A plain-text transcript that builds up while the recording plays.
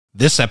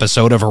This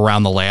episode of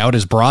Around the Layout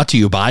is brought to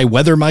you by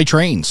Weather My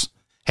Trains.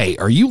 Hey,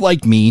 are you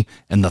like me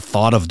and the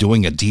thought of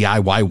doing a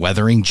DIY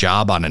weathering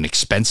job on an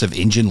expensive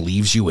engine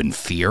leaves you in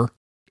fear?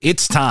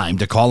 It's time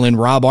to call in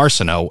Rob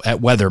Arsenault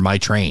at Weather My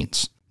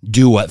Trains.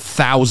 Do what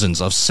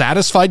thousands of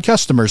satisfied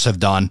customers have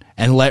done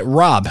and let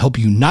Rob help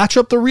you notch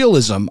up the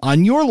realism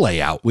on your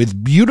layout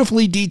with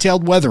beautifully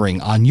detailed weathering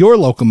on your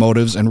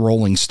locomotives and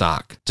rolling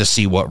stock. To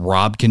see what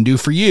Rob can do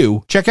for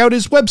you, check out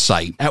his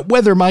website at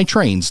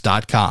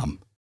weathermytrains.com.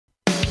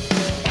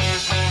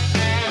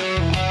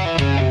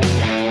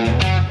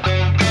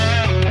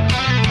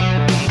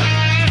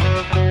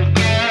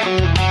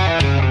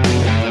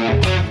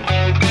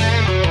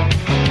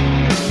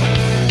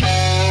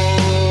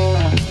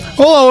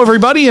 Hello,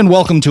 everybody, and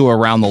welcome to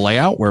Around the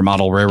Layout, where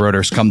model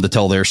railroaders come to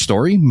tell their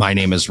story. My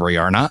name is Ray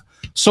Arnott.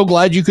 So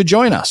glad you could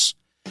join us.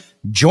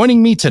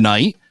 Joining me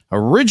tonight,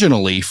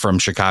 originally from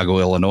Chicago,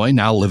 Illinois,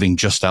 now living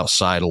just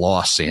outside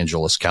Los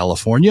Angeles,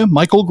 California,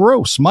 Michael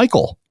Gross.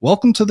 Michael,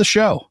 welcome to the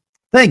show.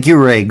 Thank you,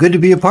 Ray. Good to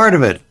be a part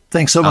of it.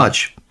 Thanks so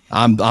much.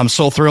 I'm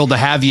so thrilled to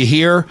have you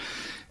here.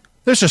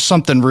 There's just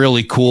something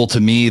really cool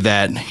to me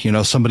that, you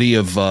know, somebody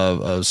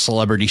of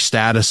celebrity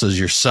status as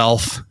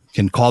yourself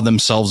can call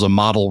themselves a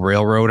model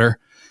railroader.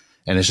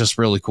 And it's just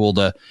really cool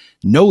to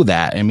know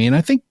that. I mean,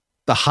 I think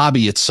the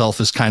hobby itself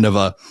is kind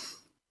of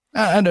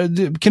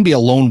it can be a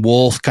lone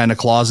wolf kind of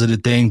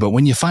closeted thing. But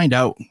when you find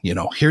out, you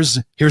know, here's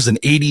an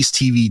 80s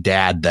TV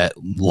dad that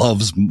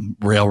loves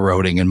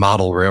railroading and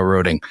model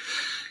railroading,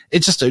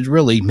 it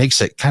really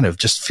makes it kind of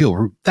just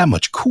feel that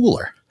much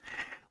cooler.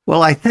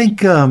 Well, I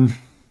think,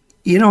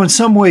 you know, in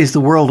some ways,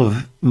 the world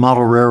of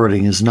model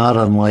railroading is not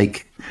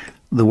unlike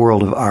the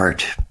world of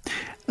art.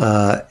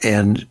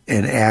 And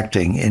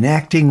acting. In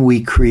acting,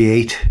 we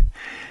create.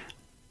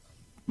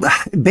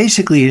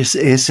 Basically,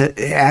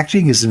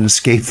 acting is an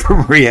escape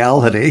from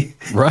reality.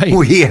 Right.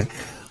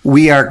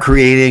 We are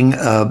creating.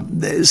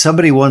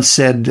 Somebody once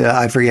said,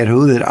 I forget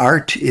who, that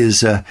art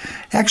is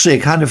actually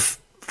a kind of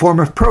form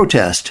of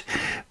protest,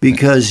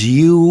 because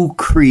you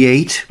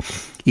create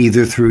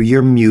either through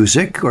your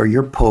music or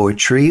your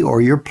poetry or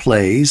your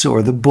plays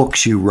or the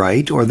books you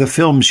write or the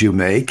films you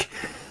make.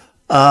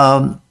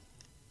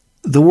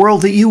 The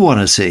world that you want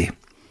to see.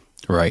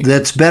 Right.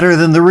 That's better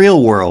than the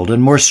real world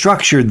and more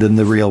structured than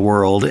the real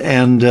world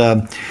and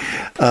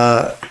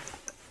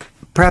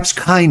perhaps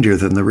kinder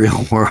than the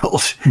real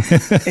world.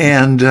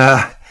 And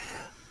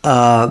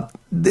that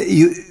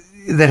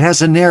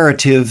has a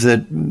narrative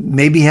that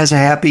maybe has a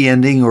happy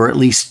ending or at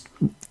least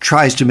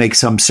tries to make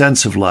some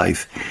sense of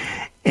life.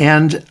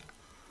 And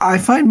I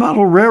find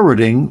model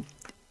railroading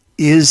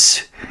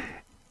is,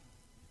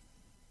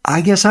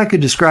 I guess I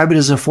could describe it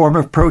as a form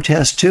of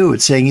protest, too.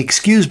 It's saying,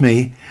 excuse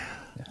me,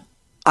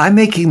 I'm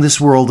making this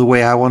world the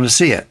way I want to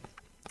see it.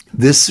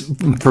 This,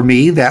 for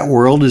me, that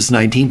world is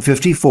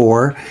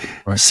 1954,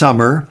 right.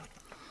 Summer,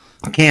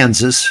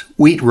 Kansas,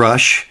 wheat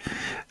rush,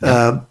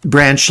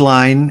 branch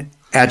line,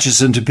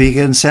 Atchison,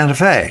 Topeka, and Santa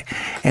Fe.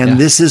 And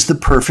this is the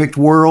perfect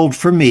world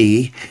for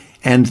me.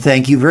 And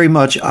thank you very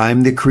much.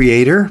 I'm the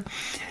creator.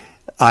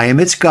 I am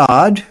its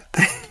God.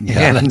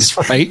 Yeah, that's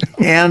right.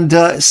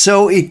 And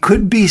so it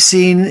could be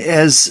seen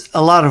as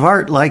a lot of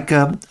art, like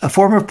a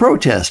form of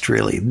protest,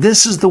 really.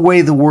 This is the way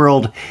the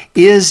world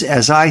is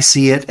as I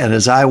see it and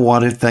as I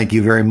want it. Thank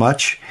you very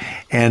much.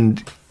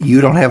 And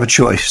you don't have a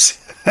choice.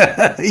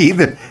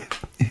 Even.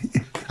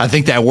 I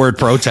think that word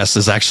protest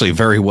is actually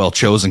very well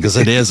chosen, because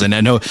it is. And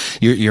I know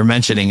you're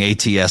mentioning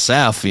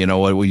ATSF, you know,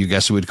 what you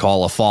guess would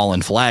call a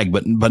fallen flag,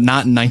 but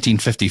not in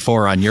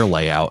 1954 on your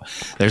layout.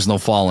 There's no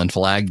fallen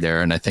flag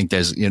there. And I think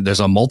there's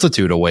a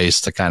multitude of ways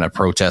to kind of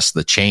protest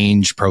the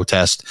change,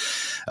 protest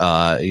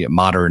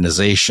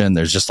modernization.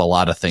 There's just a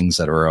lot of things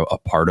that are a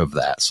part of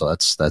that. So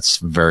that's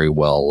very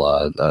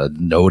well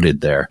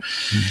noted there.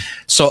 Mm-hmm.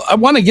 So I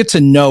want to get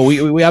to know,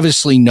 we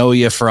obviously know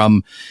you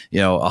from, you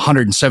know,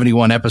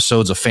 171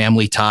 episodes of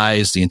Family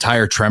Ties, the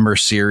entire Tremor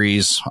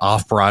series,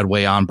 off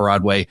Broadway, on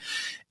Broadway.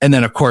 And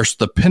then, of course,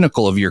 the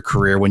pinnacle of your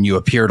career when you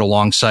appeared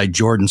alongside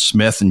Jordan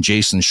Smith and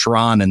Jason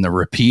Schron in the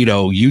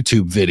Rapido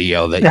YouTube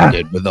video that you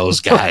did with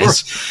those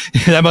guys.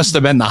 That must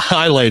have been the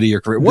highlight of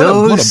your career. What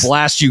a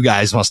blast you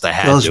guys must have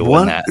had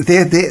doing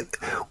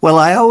that. Well,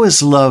 I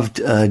always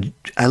loved,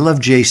 I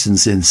loved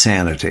Jason's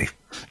insanity.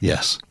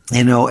 Yes.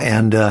 You know,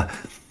 and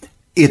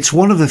it's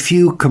one of the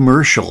few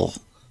commercial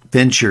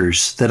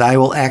ventures that I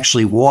will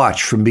actually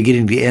watch from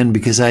beginning to end,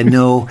 because I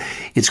know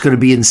it's going to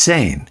be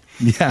insane.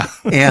 Yeah.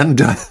 And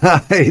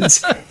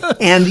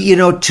and you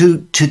know,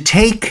 to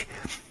take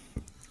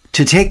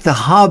the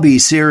hobby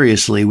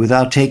seriously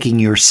without taking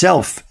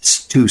yourself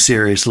too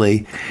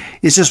seriously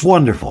is just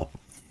wonderful.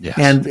 Yes.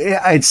 And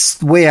it's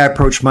the way I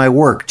approach my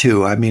work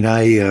too. I mean,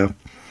 I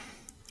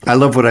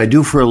love what I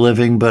do for a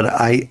living, but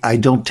I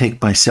don't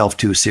take myself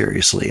too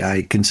seriously.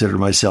 I consider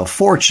myself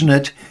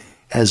fortunate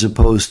as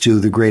opposed to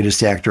the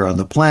greatest actor on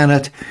the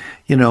planet,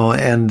 you know,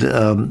 and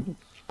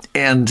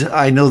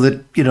I know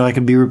that, you know, I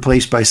can be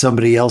replaced by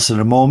somebody else in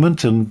a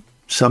moment, and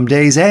some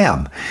days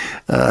am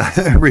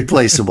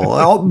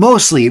replaceable.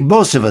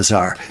 Most of us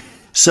are.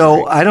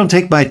 So I don't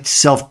take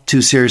myself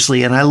too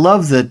seriously, and I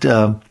love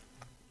that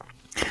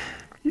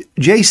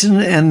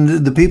Jason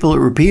and the people at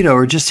Rapido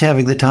are just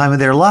having the time of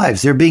their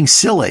lives. They're being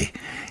silly.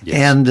 Yes.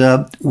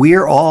 And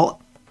we're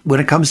all, when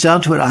it comes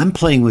down to it, I'm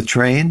playing with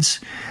trains.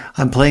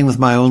 I'm playing with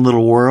my own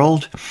little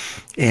world,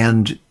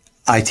 and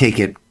I take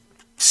it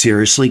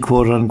seriously,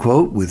 quote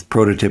unquote, with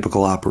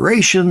prototypical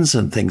operations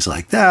and things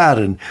like that,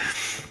 and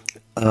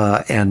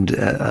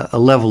a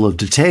level of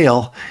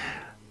detail.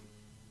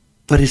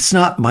 But it's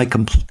not my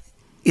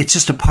it's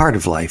just a part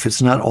of life.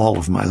 It's not all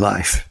of my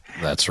life.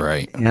 That's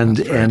right.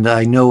 And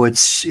I know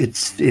it's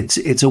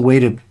a way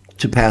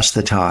to pass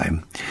the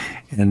time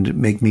and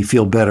make me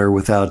feel better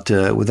without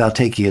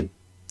taking it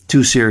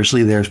too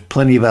seriously. There's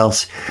plenty of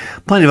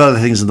other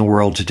things in the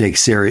world to take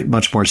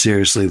much more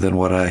seriously than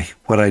what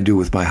I do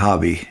with my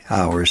hobby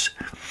hours.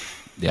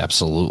 Yeah,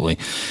 absolutely.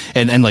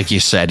 And like you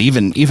said,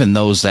 even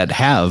those that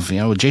have,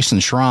 Jason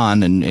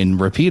Schron and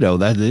Rapido,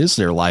 that is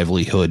their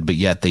livelihood, but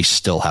yet they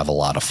still have a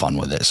lot of fun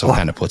with it. So it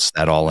kind of puts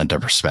that all into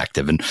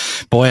perspective. And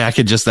boy, I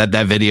could just, that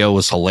video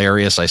was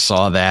hilarious. I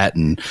saw that,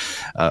 and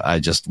I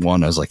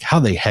was like,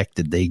 how the heck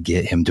did they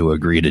get him to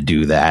agree to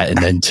do that? And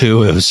then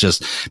two, it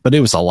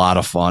was a lot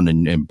of fun.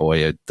 And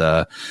boy,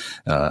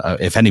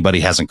 if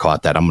anybody hasn't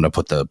caught that, I'm going to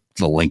put the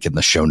link in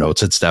the show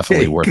notes. It's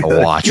definitely worth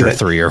a watch, or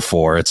 3 or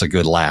 4. It's a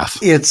good laugh.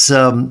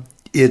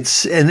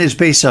 It's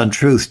based on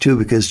truth too,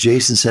 because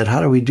Jason said,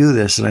 "How do we do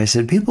this?" And I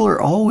said, "People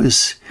are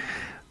always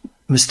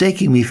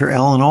mistaking me for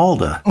Alan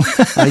Alda."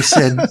 I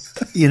said,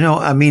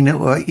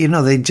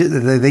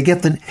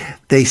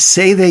 they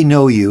say they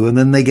know you, and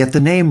then they get the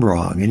name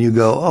wrong, and you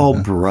go,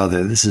 "Oh,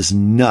 brother, this is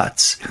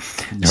nuts."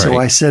 Right. So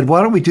I said,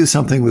 "Why don't we do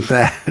something with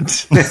that?"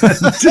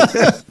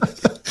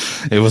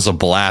 It was a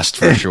blast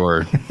for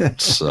sure.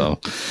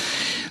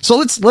 So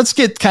let's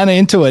get kind of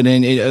into it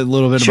and a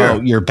little bit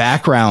about your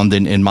background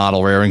in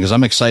model railroading, because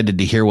I'm excited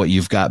to hear what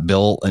you've got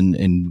built,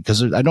 and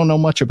because I don't know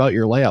much about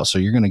your layout, so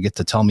you're going to get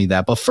to tell me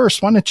that. But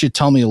first, why don't you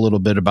tell me a little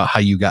bit about how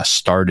you got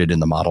started in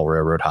the model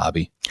railroad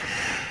hobby?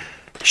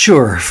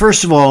 Sure.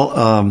 First of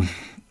all,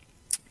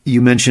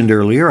 you mentioned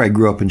earlier I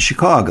grew up in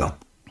Chicago,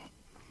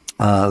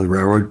 the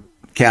railroad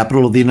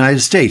capital of the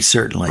United States,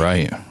 certainly.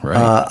 Right.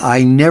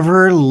 I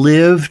never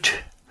lived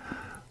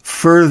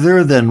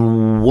further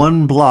than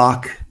 1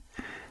 block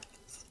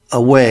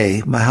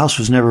away. My house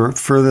was never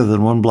further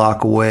than 1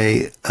 block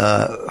away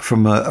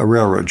from a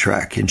railroad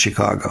track in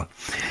Chicago.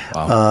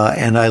 Wow.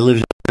 And I lived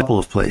in a couple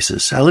of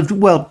places. I lived,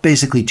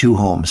 basically 2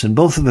 homes, and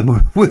both of them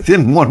were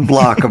within 1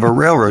 block of a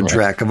railroad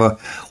track, of a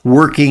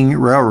working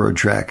railroad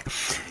track.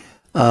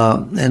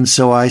 And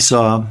so I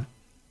saw,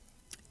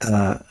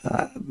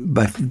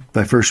 my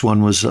first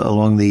one was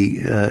along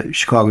the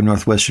Chicago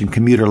Northwestern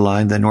commuter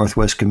line, the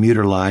Northwest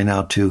commuter line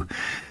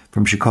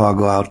from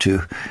Chicago out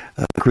to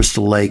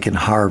Crystal Lake and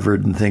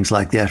Harvard and things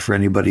like that, for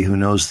anybody who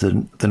knows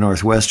the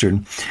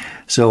Northwestern.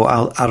 So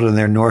out on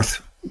their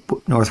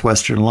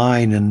Northwestern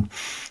line. And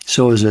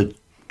so as a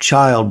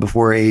child,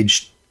 before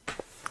age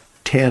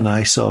 10,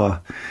 I saw,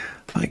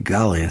 my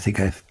golly, I think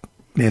I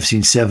may have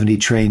seen 70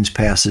 trains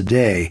pass a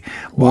day,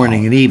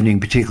 morning and evening,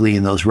 particularly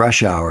in those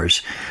rush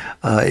hours.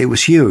 It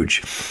was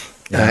huge.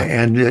 Yeah.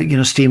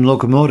 And steam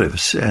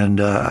locomotives. And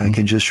I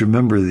can just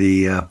remember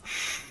the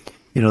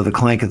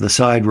clank of the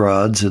side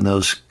rods and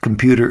those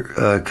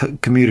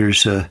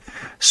commuters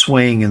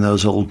swaying in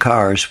those old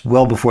cars,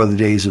 well before the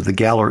days of the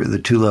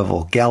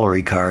 2-level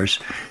gallery cars.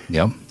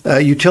 Yep.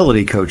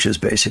 Utility coaches,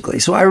 basically.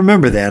 So I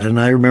remember that, and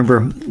I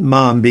remember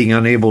Mom being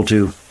unable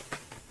to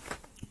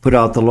put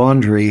out the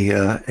laundry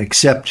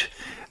except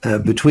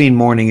between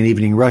morning and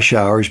evening rush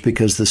hours,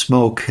 because the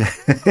smoke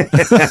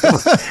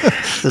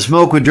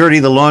would dirty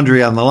the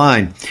laundry on the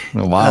line.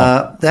 Oh,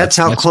 wow. That's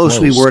how close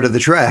we were to the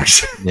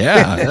tracks.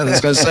 Yeah, I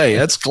was going to say,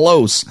 that's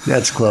close.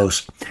 That's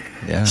close.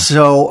 Yeah.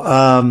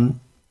 So,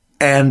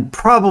 and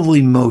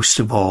probably most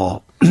of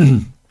all,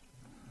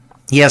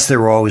 yes, there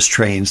were always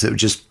trains that were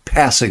just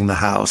passing the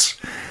house.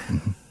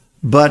 Mm-hmm.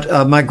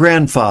 But my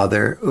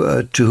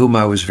grandfather, to whom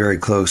I was very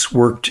close,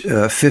 worked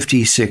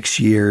 56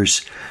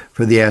 years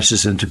for the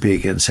Atchison,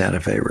 Topeka, and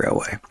Santa Fe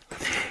Railway.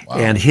 Wow.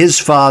 And his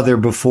father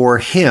before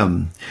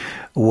him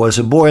was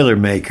a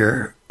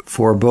boilermaker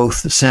for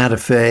both the Santa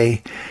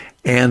Fe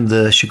and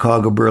the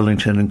Chicago,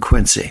 Burlington, and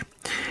Quincy.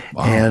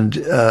 Wow. And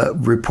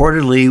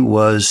reportedly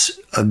was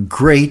a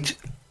great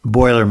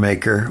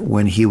boilermaker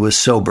when he was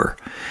sober.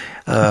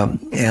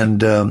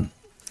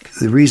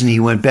 The reason he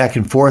went back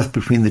and forth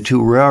between the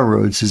 2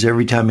 railroads is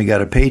every time he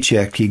got a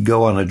paycheck, he'd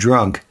go on a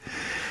drunk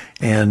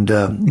and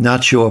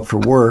not show up for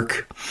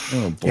work.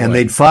 Oh, boy. And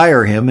they'd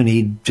fire him, and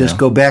he'd just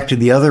go back to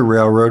the other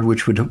railroad,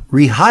 which would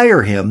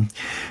rehire him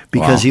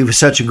because he was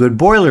such a good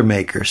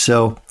boilermaker.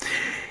 So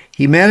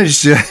he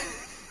managed to...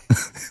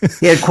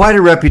 He had quite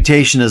a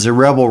reputation as a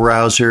rebel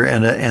rouser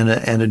and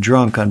a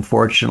drunk,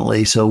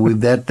 unfortunately. So we've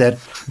that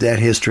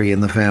history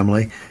in the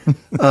family.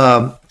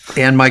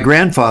 And my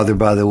grandfather,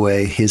 by the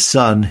way, his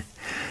son,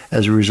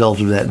 as a result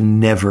of that,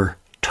 never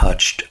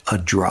touched a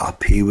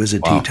drop. He was a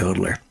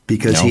teetotaler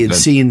because he had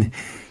seen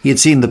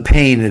the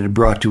pain it had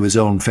brought to his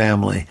own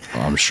family. Oh,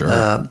 I'm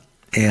sure.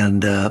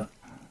 and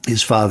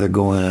his father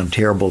going on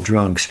terrible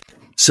drunks.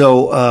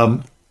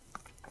 So,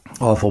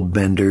 awful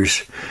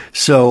benders.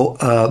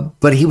 So,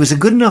 but he was a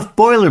good enough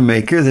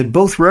Boilermaker that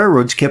both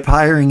railroads kept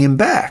hiring him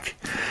back.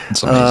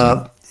 That's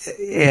amazing.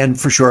 And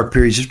for short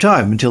periods of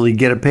time until he'd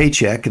get a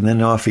paycheck, and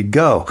then off he'd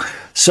go.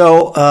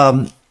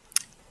 So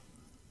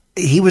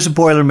he was a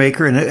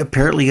Boilermaker, and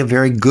apparently a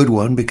very good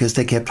one, because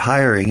they kept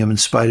hiring him in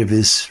spite of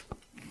his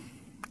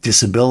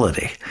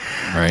disability.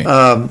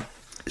 Right.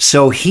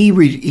 So he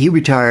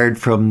retired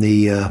from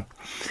the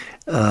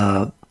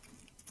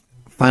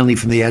finally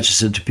from the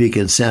Atchison, Topeka,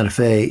 and Santa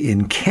Fe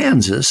in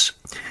Kansas.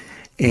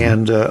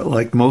 And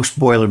like most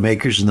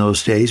Boilermakers in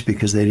those days,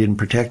 because they didn't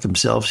protect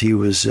themselves, he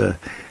was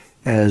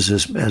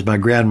as my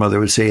grandmother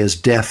would say, as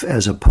deaf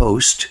as a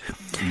post.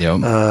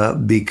 Yep.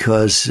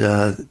 Because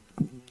he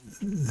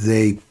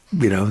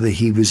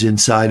was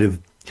inside of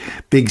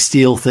big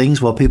steel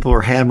things while people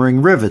were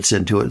hammering rivets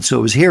into it.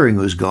 So his hearing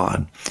was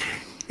gone.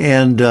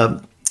 And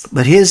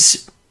but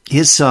his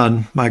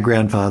son, my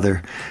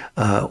grandfather,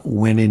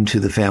 went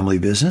into the family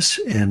business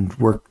and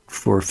worked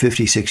for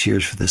 56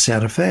 years for the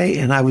Santa Fe.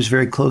 And I was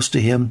very close to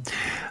him,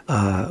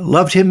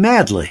 loved him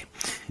madly.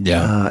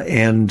 Yeah.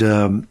 And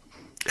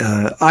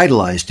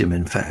idolized him,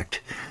 in fact,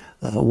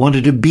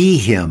 wanted to be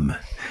him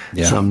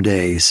some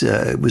days.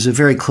 It was a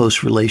very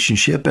close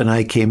relationship, and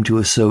I came to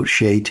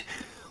associate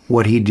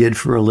what he did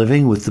for a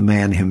living with the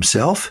man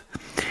himself,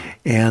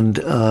 and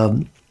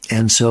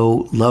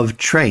so loved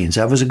trains.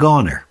 I was a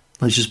goner.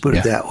 Let's just put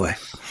it that way.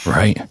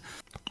 Right.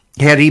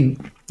 Had he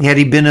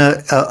been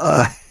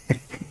had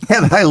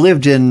I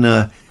lived in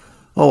the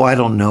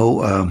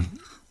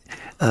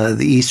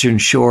eastern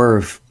shore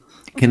of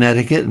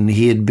Connecticut, and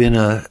he had been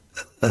a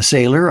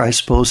sailor, I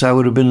suppose I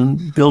would have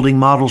been building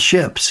model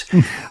ships.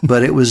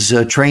 But it was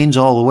trains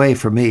all the way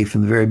for me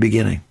from the very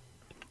beginning.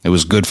 It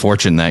was good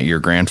fortune that your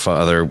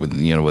grandfather,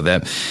 with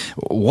that.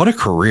 What a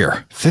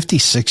career!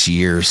 56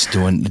 years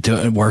doing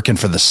working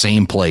for the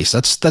same place.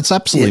 That's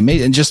absolutely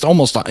amazing. And just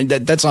almost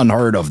that's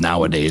unheard of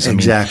nowadays.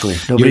 Exactly. I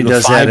mean, nobody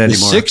does 5 that to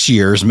anymore. 6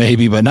 years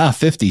maybe, but not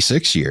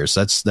 56 years.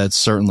 That's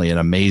certainly an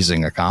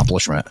amazing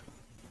accomplishment.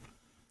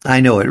 I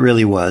know it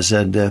really was,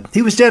 and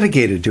he was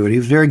dedicated to it. He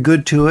was very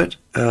good to it,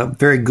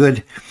 very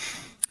good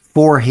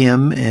for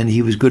him, and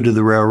he was good to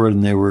the railroad,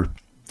 and they were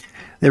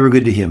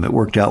good to him. It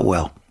worked out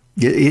well.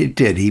 It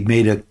did. He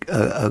made a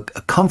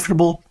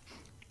comfortable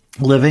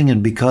living,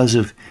 and because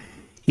of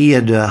he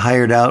had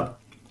hired out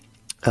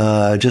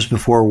just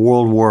before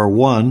World War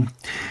I,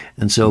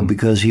 and so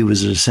because he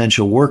was an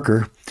essential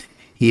worker,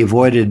 he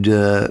avoided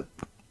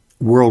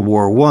World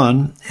War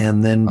I,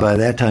 and then by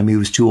that time he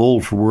was too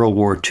old for World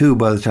War II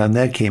by the time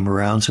that came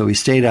around, so he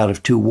stayed out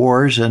of 2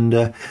 wars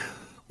and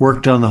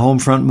worked on the home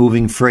front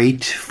moving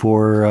freight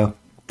for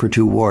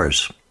 2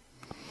 wars.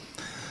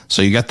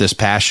 So you got this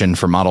passion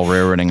for model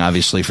railroading,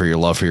 obviously, for your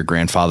love for your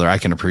grandfather. I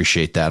can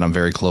appreciate that. I'm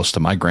very close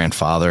to my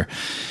grandfather,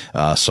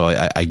 so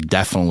I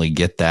definitely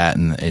get that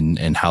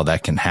and how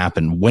that can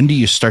happen. When do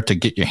you start to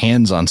get your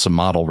hands on some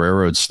model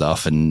railroad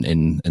stuff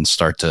and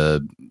start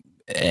to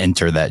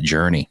enter that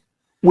journey?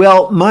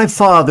 Well, my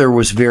father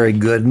was very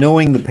good,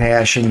 knowing the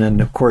passion and,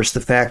 of course,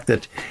 the fact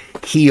that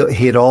he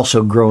had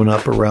also grown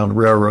up around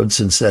railroads,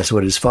 since that's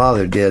what his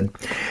father did.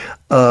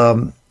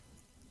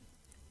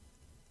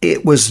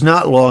 It was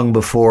not long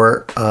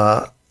before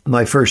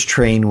my first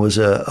train was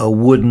a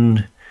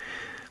wooden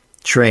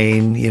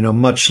train,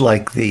 much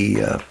like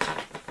the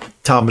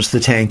Thomas the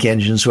Tank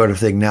Engine sort of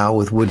thing now,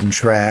 with wooden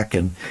track.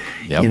 And,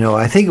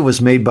 I think it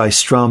was made by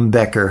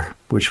Strombecker,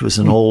 which was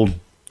an old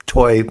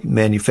toy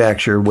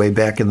manufacturer way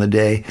back in the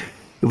day.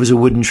 It was a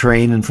wooden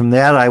train, and from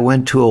that I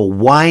went to a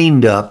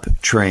wind-up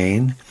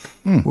train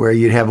where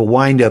you'd have a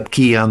wind-up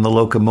key on the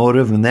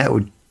locomotive, and that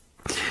would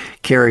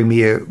carry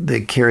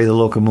the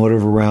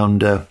locomotive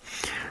around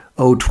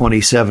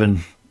 027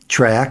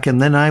 track. And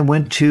then I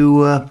went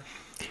to the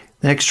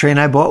next train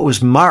I bought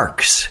was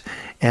Marx,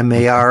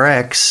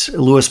 M-A-R-X,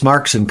 Lewis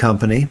Marx and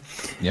Company.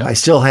 Yep. I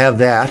still have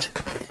that.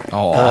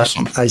 Oh,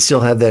 awesome! I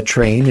still have that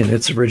train in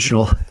its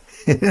original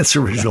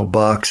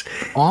box.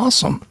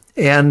 Awesome.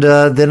 And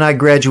then I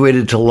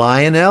graduated to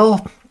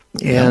Lionel,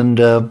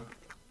 and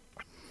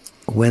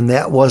when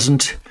that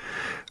wasn't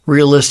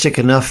realistic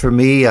enough for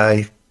me,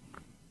 I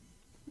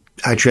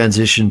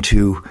transitioned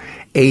to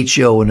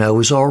HO, and I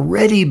was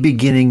already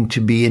beginning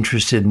to be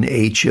interested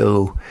in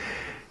HO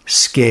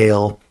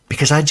scale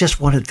because I just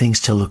wanted things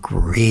to look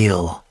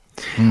real.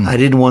 I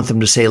didn't want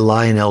them to say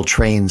Lionel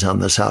Trains on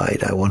the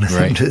side. I wanted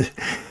them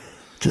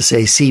to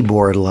say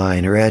Seaboard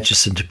Line or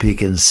Atchison,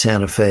 Topeka, and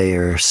Santa Fe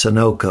or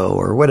Sunoco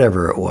or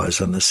whatever it was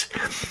on this.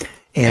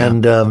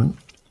 And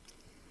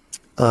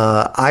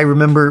I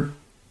remember,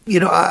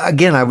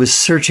 again, I was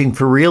searching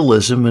for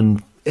realism,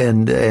 and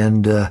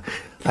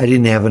I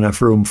didn't have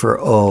enough room for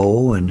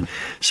O. And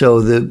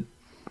so the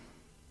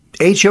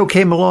HO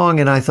came along,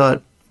 and I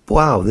thought,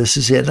 wow, this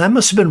is it. And I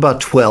must have been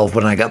about 12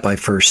 when I got my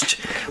first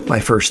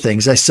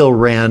things. I still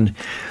ran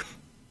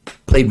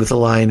played with the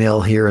Lionel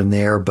here and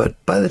there, but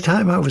by the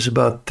time I was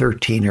about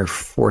 13 or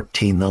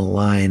 14, the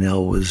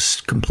Lionel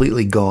was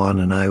completely gone,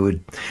 and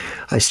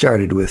I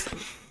started with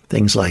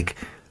things like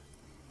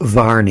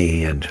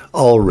Varney and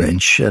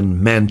Ulrich and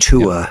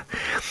Mantua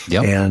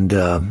and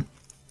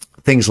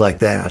things like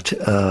that,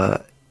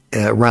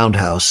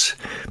 Roundhouse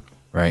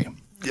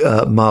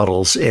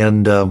models.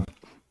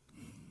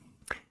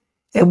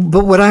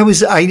 But when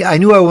I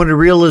knew I wanted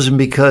realism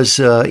because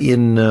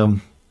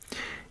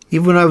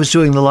even when I was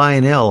doing the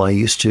Lionel, I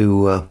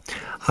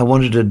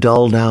wanted to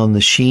dull down the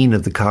sheen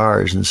of the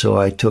cars, and so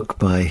I took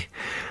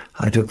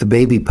the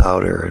baby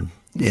powder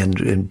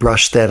and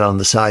brushed that on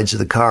the sides of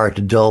the car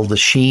to dull the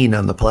sheen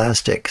on the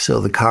plastic,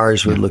 so the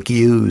cars would look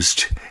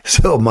used.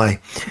 So my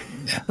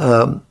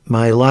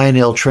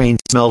Lionel train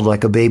smelled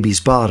like a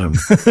baby's bottom.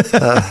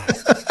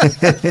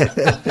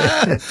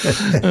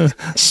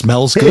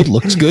 Smells good,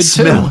 looks good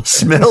too.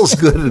 Smells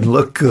good and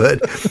look good.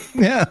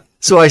 Yeah.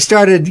 So I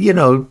started,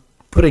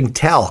 putting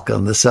talc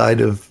on the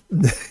side of.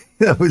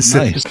 That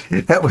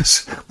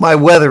was my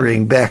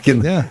weathering back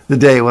in the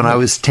day when I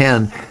was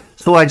 10.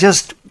 So I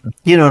just,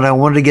 and I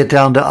wanted to get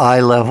down to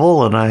eye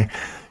level, and I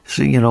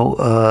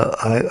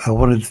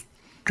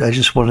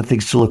just wanted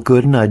things to look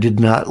good, and I did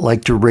not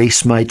like to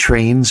race my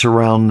trains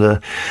around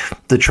the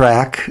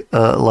track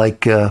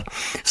like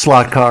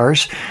slot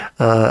cars.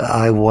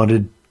 I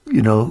wanted,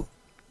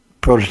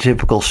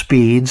 prototypical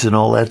speeds and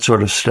all that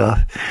sort of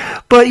stuff.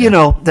 But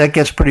that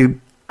gets pretty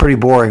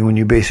boring when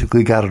you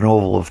basically got an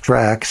oval of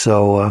track.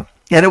 So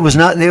and it was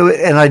not,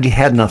 and I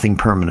had nothing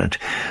permanent.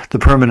 The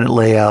permanent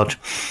layout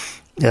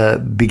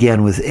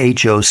began with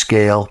HO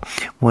scale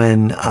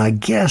when I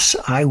guess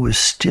I was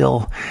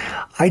still,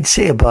 I'd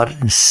say about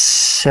in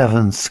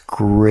 7th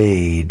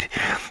grade.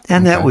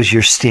 And that was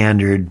your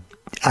standard,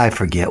 I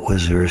forget,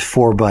 was there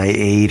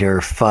 4x8 or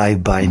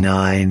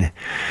 5x9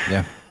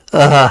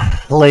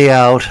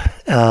 layout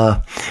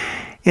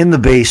in the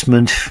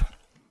basement.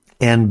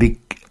 And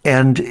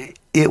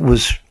it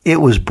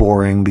was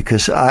boring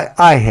because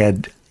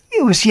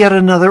it was yet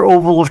another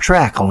oval of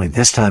track, only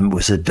this time it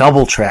was a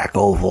double track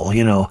oval,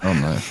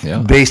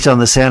 based on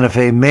the Santa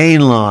Fe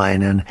main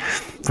line and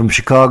from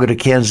Chicago to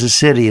Kansas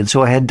City. And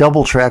so I had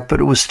double track, but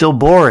it was still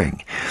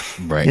boring.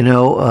 Right.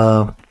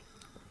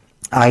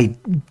 I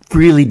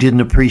really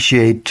didn't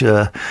appreciate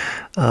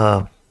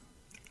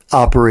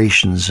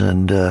operations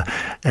and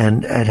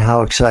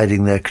how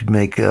exciting that could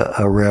make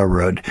a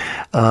railroad.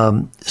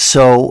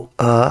 So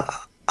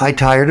I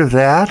tired of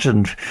that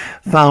and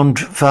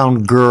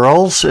found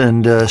girls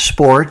and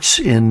sports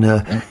in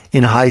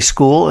high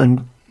school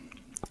and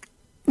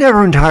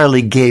never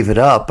entirely gave it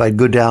up. I'd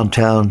go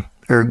downtown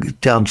or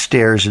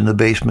downstairs in the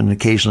basement and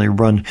occasionally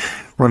run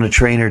a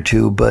train or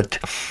two, but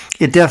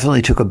it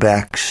definitely took a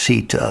back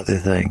seat to other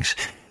things.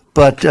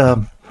 But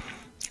the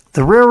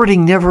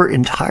railroading never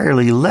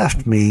entirely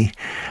left me,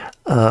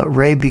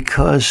 Ray,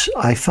 because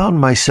I found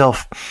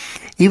myself,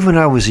 even when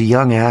I was a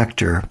young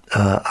actor,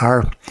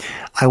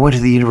 I went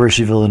to the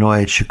University of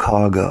Illinois at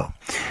Chicago,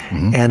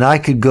 and I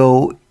could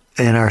go,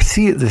 and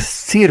the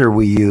theater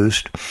we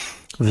used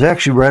was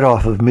actually right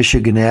off of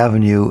Michigan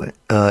Avenue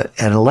at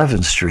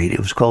 11th Street. It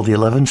was called the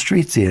 11th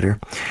Street Theater,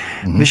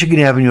 Michigan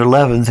Avenue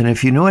 11th. And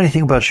if you know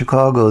anything about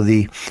Chicago,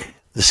 the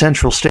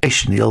Central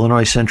Station, the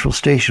Illinois Central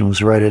Station,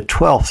 was right at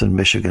 12th in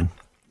Michigan.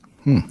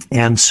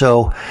 And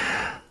so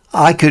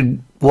I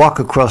could walk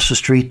across the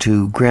street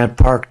to Grant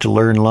Park to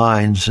learn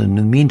lines, and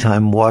in the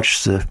meantime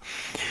watch the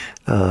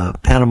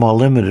Panama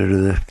Limited, or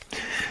the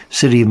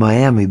city of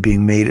Miami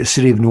being made,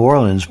 city of New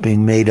Orleans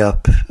being made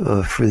up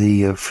for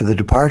the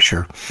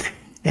departure,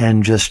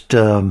 and just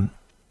and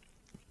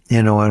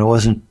it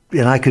wasn't,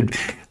 and I could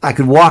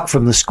walk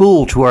from the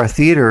school to our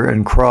theater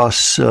and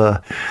cross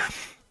the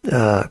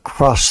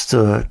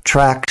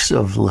tracks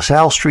of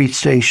LaSalle Street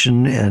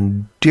Station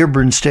and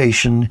Dearborn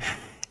Station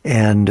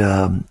and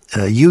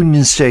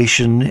Union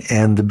Station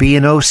and the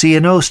B&O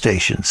C&O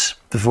stations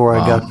before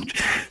I got.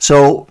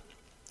 So,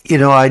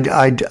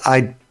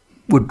 I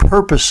would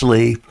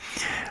purposely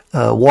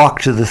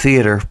walk to the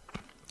theater,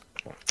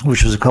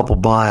 which was a couple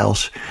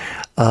miles,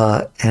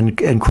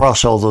 and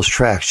cross all those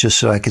tracks just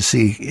so I could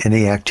see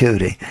any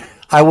activity.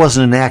 I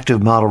wasn't an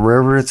active model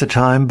railroader at the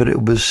time, but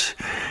it was,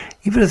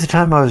 even at the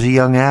time, I was a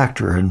young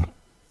actor and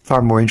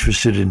far more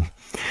interested in,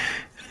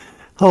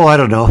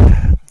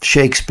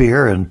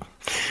 Shakespeare and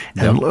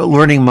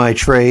learning my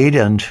trade,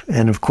 and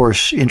of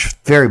course,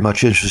 very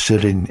much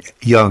interested in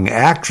young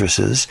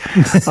actresses.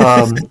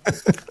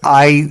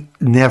 I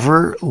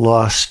never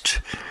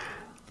lost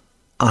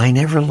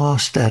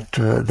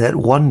that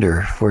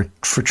wonder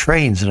for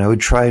trains, and I would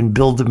try and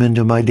build them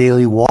into my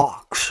daily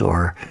walks.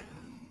 And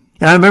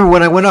I remember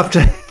when I went up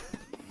to.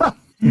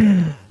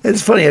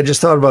 It's funny. I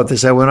just thought about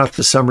this. I went up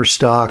to summer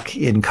stock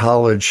in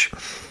college,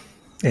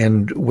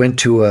 and went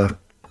to a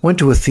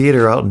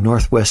theater out in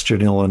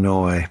northwestern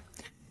Illinois.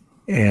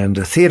 And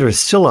the theater is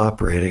still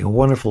operating, a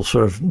wonderful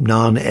sort of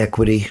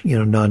non-equity,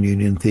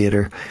 non-union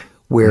theater,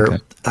 where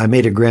I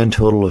made a grand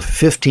total of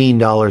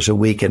 $15 a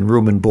week in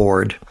room and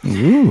board.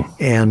 Ooh.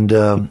 And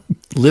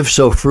lived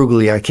so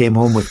frugally, I came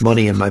home with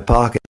money in my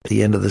pocket at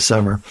the end of the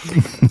summer.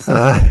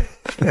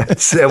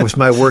 That was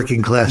my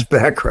working class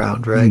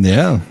background, right?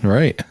 Yeah,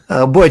 right.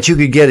 But you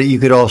could get it. You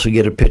could also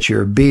get a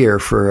pitcher of beer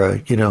for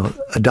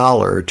 $1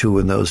 or $2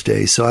 in those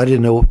days. So I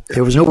didn't know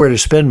there was nowhere to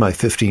spend my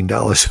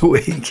 $15 a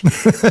week.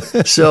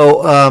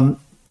 So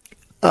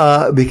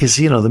because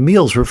the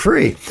meals were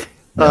free.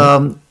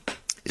 Yeah.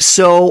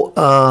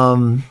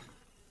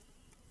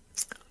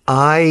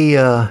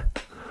 I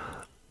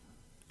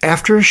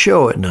after a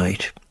show at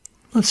night,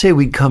 let's say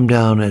we'd come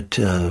down at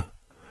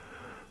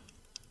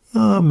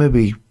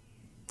maybe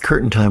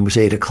curtain time was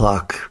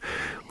 8:00.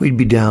 We'd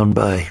be down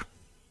by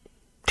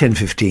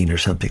 10:15 or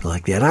something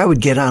like that. I would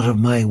get out of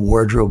my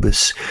wardrobe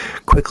as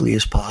quickly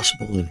as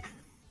possible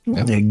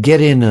and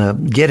get in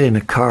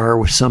a car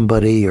with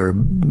somebody or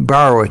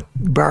borrow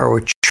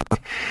a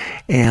truck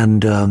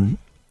and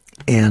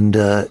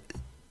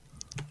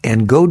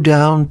go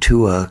down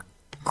to a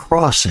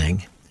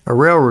crossing, a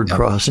railroad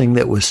crossing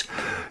that was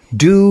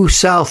due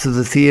south of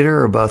the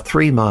theater about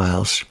 3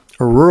 miles,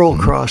 a rural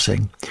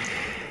crossing,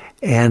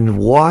 and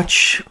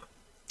watch,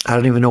 I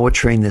don't even know what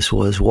train this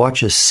was,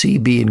 watch a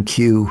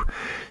CB&Q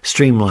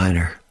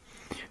streamliner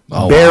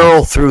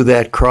barrel through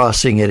that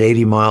crossing at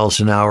 80 miles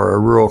an hour, a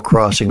rural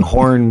crossing,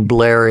 horn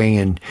blaring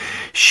and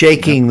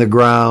shaking the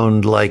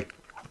ground like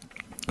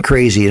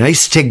crazy. And I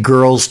used to take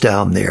girls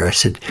down there. I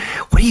said,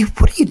 what are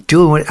you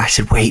doing? I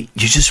said, wait,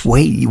 you just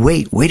wait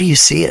till you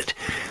see it.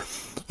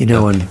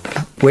 And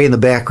way in the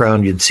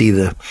background, you'd see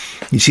the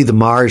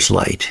Mars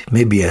light,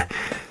 maybe a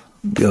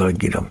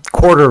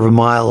quarter of a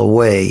mile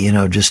away,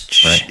 just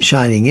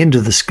shining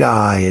into the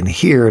sky and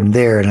here and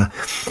there,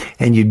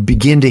 and you'd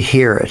begin to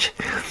hear it.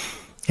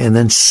 And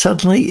then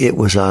suddenly it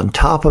was on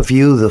top of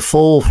you, the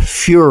full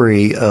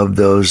fury of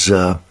those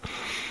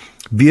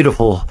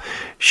beautiful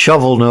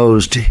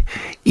shovel-nosed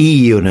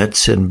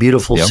E-units and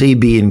beautiful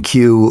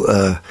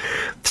CB&Q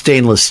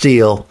stainless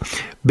steel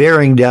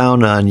bearing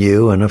down on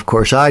you. And, of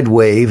course, I'd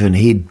wave, and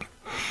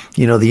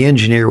the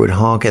engineer would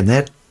honk, and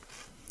that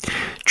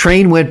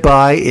train went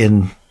by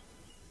in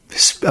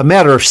a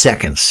matter of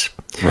seconds.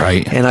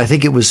 Right. And I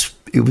think it was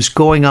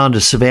going on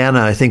to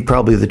Savannah, I think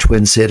probably the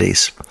Twin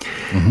Cities.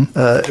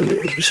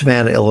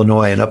 Savannah,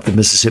 Illinois, and up the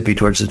Mississippi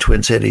towards the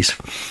Twin Cities.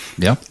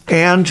 Yeah.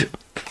 And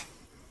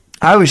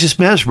I was just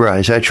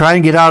mesmerized. I tried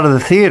and get out of the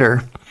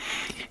theater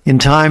in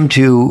time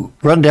to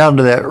run down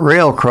to that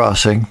rail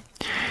crossing.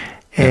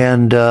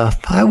 And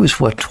I was,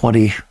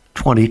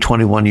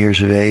 21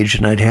 years of age,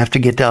 and I'd have to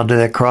get down to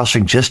that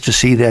crossing just to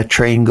see that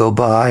train go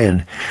by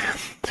and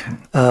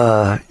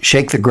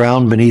shake the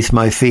ground beneath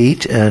my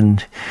feet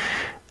and,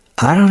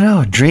 I don't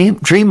know,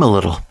 dream a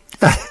little.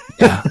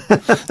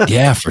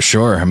 Yeah, for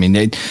sure. I mean,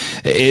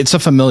 it's a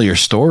familiar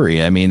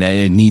story. I mean,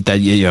 neat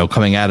that,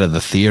 coming out of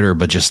the theater,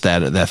 but just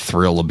that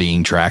thrill of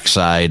being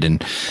trackside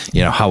and,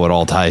 how it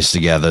all ties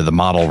together, the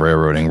model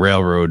railroading,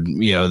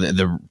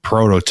 the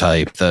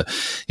prototype,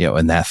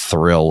 and that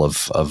thrill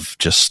of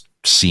just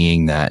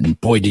seeing that. And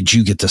boy, did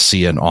you get to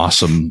see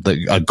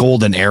a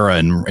golden era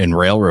in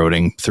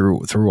railroading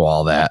through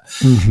all that.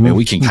 I mean,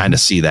 we can kind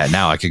of see that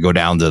now. I could go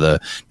down to the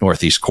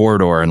Northeast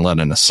Corridor and let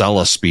an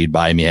Acela speed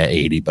by me at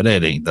 80, but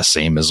it ain't the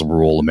same as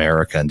rural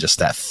America, and just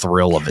that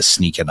thrill of it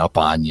sneaking up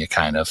on you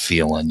kind of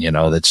feeling,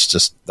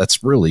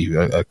 that's really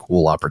a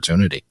cool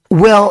opportunity.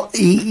 Well,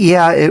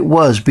 yeah, it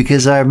was,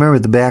 because I remember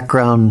the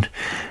background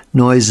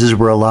noises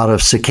were a lot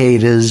of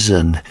cicadas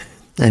and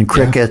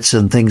crickets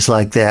and things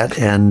like that,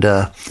 and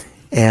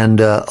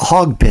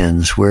hog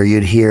pens, where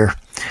you'd hear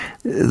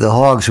the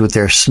hogs with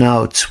their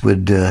snouts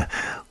would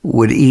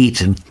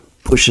eat and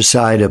push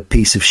aside a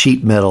piece of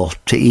sheet metal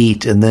to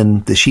eat, and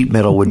then the sheet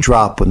metal would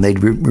drop when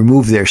they'd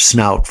remove their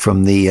snout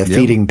from the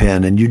feeding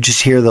pen, and you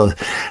just hear the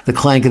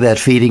clank of that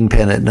feeding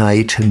pen at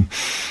night.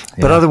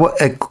 But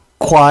otherwise,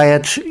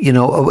 quiet,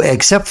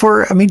 except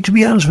for, I mean, to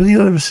be honest with you,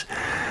 there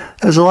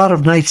was a lot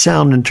of night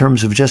sound in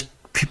terms of just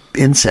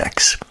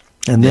insects.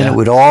 And then it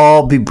would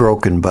all be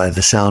broken by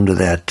the sound of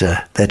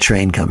that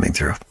train coming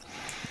through.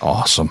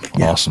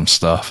 Awesome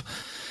stuff.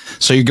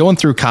 So you're going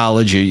through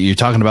college. You're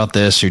talking about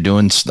this. You're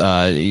doing.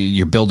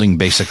 You're building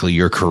basically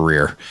your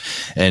career,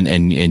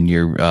 and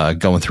you're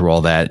going through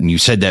all that. And you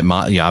said that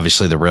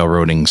obviously the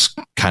railroading's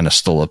kind of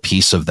still a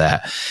piece of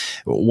that.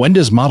 When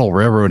does model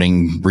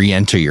railroading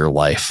re-enter your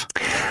life?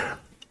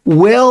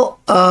 Well,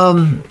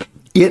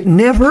 it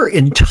never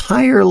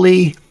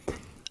entirely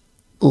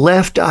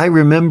left. I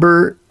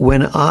remember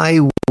when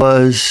I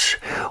was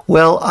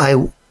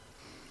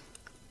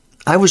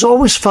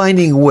always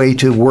finding a way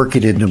to work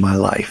it into my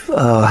life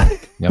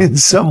in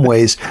some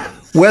ways,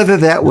 whether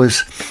that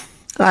was,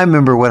 I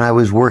remember when I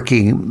was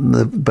working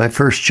my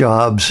first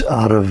jobs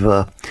out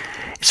of,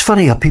 it's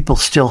funny how people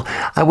still,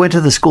 I went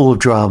to the School of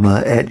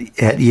Drama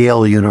at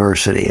Yale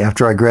University.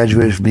 After I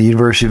graduated from the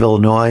University of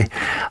Illinois,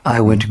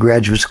 I went to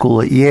graduate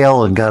school at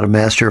Yale and got a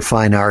Master of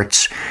Fine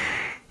Arts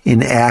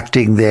in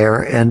acting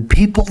there, and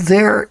people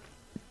there,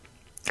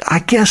 I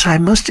guess I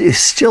must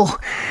still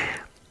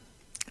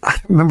I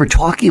don't remember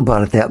talking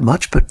about it that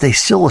much, but they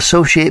still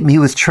associate me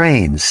with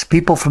trains.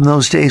 People from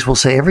those days will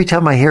say, every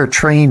time I hear a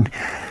train,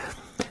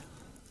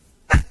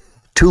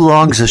 two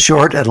longs a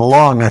short and a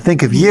long, I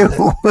think of you.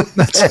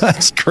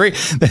 That's great.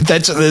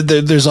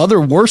 There's other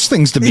worse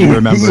things to be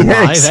remembered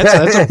by.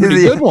 That's a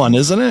pretty good one,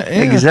 isn't it?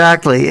 Yeah.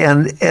 Exactly.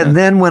 And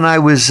then when I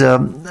was,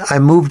 I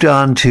moved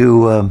on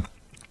to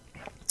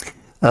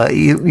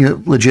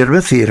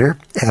legitimate theater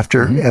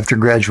after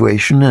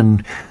graduation,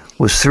 and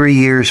was 3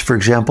 years, for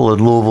example,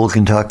 at Louisville,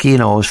 Kentucky,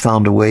 and always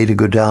found a way to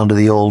go down to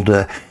the old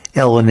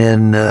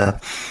L&N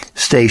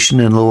station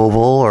in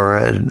Louisville,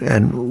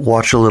 and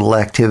watch a little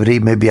activity,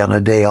 maybe on a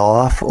day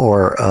off,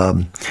 or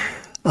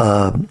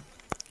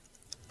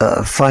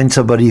find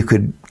somebody who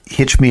could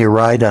hitch me a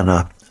ride on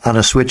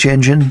a switch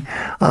engine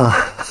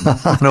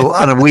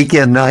on a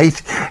weekend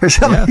night or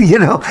something.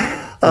 Yeah.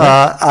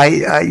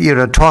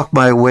 I talked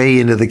my way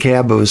into the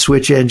cab of a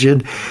switch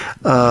engine,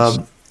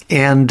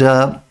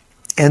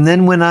 and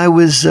then when I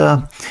was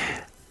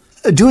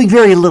doing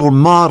very little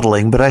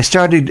modeling, but I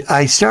started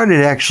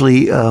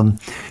actually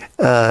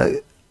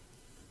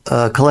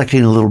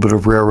collecting a little bit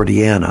of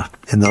Rarediana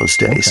in those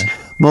days,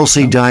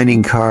 mostly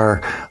dining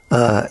car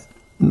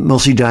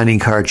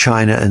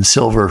china and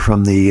silver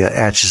from the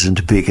Atchison,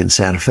 Topeka, and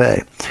Santa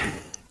Fe.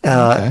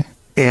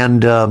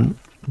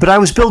 But I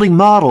was building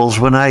models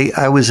when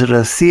I was at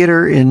a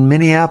theater in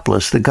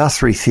Minneapolis. The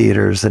Guthrie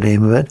Theater is the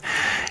name of it,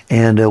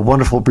 and a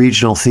wonderful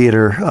regional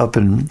theater up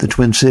in the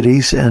Twin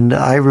Cities. And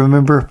I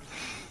remember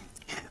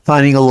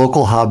finding a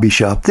local hobby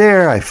shop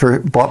there. I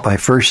bought my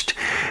first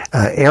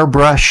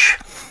airbrush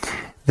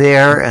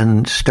there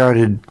and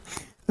started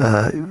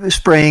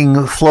spraying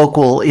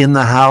Flocal in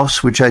the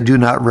house, which I do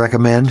not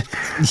recommend.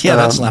 Yeah,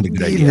 that's not a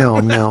good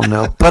idea.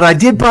 No. But I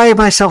did buy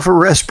myself a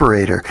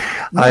respirator.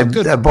 I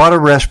bought a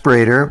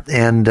respirator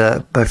and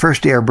my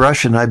first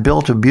airbrush, and I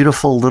built a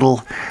beautiful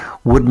little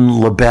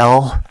wooden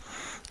label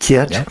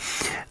kit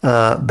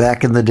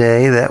back in the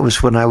day. That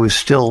was when I was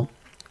still...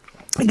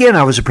 Again,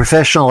 I was a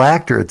professional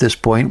actor at this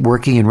point,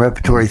 working in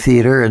repertory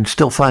theater and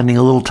still finding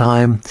a little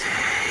time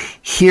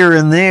here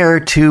and there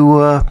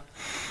to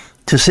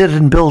sit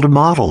and build a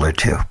model or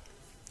two.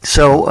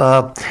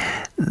 So,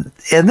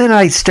 and then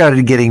I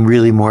started getting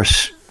really more...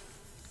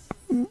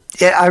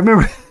 I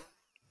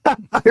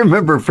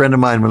remember a friend of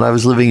mine when I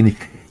was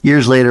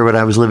years later when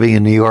I was living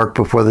in New York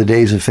before the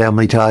days of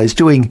Family Ties,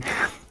 doing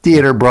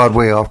theater,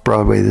 Broadway,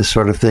 off-Broadway, this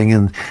sort of thing,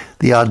 and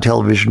the odd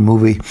television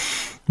movie.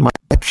 My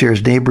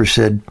upstairs neighbor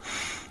said,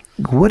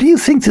 "What do you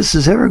think this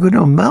is ever going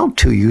to amount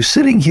to? You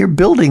sitting here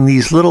building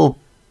these little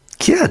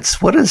kits.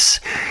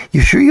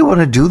 You sure you want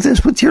to do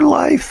this with your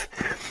life?"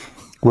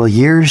 Well,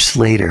 years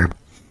later,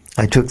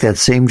 I took that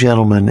same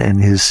gentleman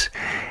and his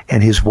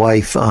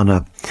wife on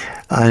a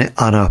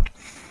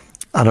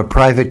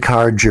private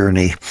car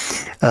journey.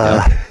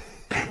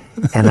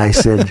 And I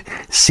said,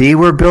 "See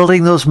where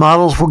building those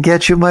models will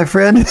get you, my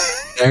friend?"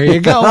 There you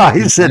go.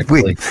 I said,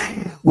 we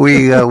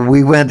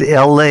went to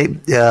L.A.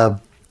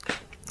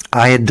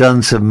 I had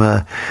done some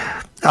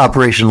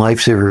Operation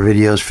Lifesaver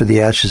videos for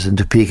the Atchison,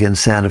 Topeka, and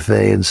Santa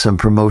Fe, and some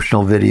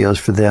promotional videos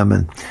for them.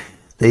 And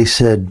they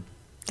said,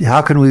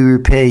 "How can we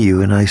repay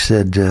you?" And I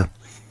said,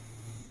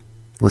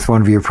 "With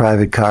one of your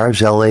private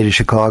cars, L.A. to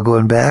Chicago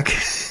and back."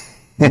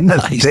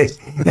 Nice.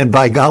 And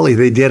by golly,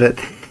 they did it.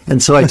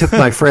 And so I took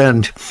my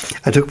friend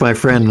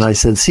and I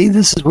said, "See,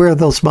 this is where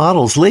those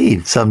models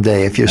lead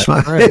someday if you're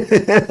smart." Right.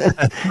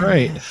 That's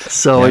right.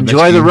 So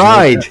enjoy the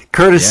ride,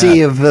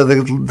 courtesy of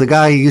the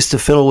guy who used to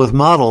fiddle with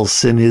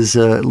models in his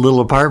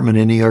little apartment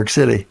in New York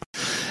City.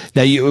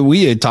 Now,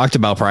 we had talked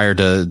about prior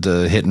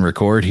to hit and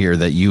record here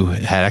that you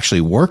had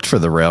actually worked for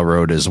the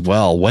railroad as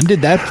well. When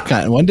did that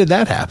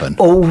happen?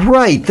 Oh,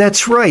 right.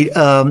 That's right.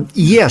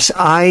 Yes,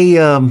 I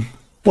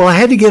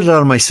had to get it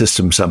out of my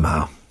system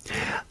somehow.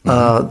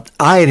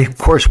 I had, of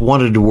course,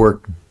 wanted to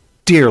work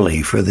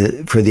dearly for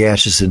the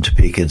Atchison,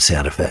 Topeka, and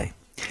Santa Fe.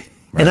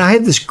 Right. And I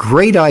had this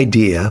great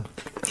idea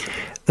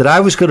that I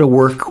was going to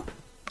work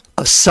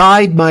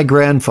aside my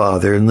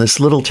grandfather in this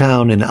little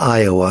town in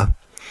Iowa,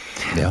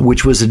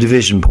 which was a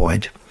division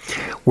point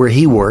where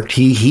he worked.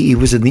 He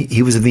was in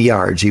the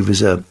yards. He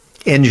was a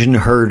engine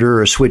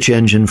herder, a switch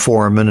engine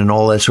foreman, and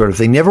all that sort of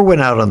thing. Never went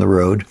out on the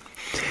road.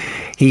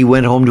 He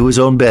went home to his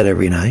own bed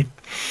every night.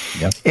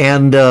 Yep.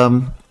 And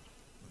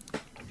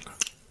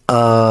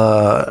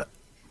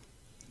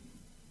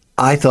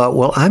I thought,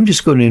 well, I'm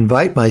just going to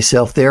invite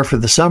myself there for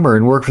the summer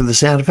and work for the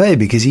Santa Fe,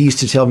 because he used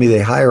to tell me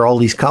they hire all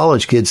these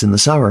college kids in the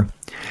summer.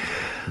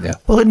 Yeah.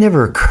 Well, it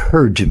never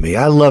occurred to me.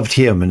 I loved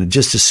him and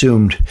just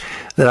assumed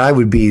that I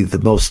would be the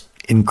most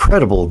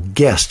incredible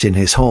guest in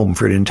his home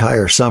for an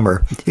entire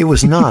summer. It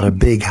was not a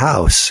big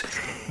house.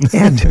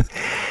 And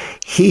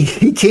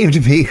he came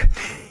to me,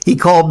 he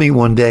called me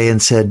one day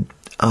and said,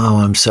 "Oh,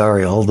 I'm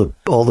sorry, all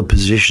the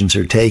positions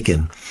are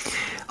taken.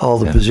 All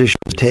the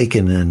positions are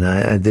taken, and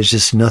there's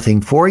just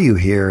nothing for you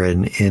here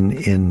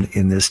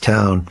in this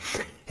town.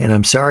 And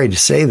I'm sorry to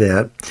say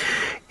that."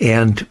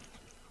 And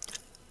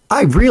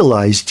I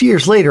realized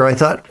years later, I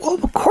thought, well,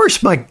 of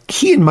course,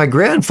 he and my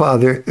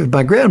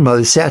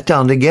grandmother sat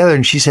down together,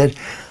 and she said,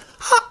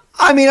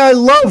 I mean, I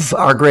love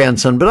our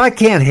grandson, but I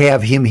can't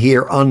have him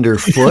here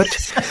underfoot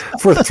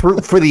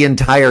for the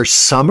entire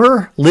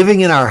summer,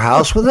 living in our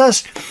house with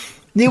us.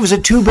 It was a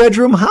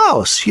 2-bedroom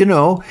house,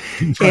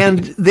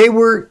 and they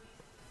were,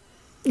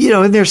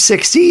 in their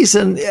 60s,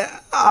 and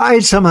I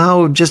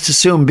somehow just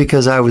assumed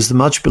because I was the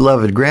much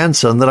beloved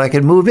grandson that I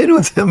could move in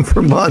with him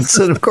for months.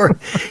 And of course,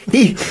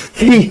 he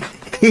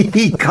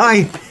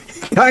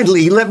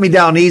kindly let me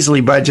down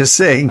easily by just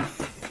saying,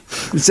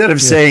 instead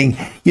of saying,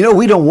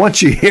 we don't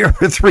want you here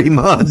for 3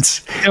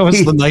 months. That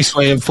was the nice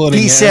way of putting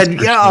it. He said,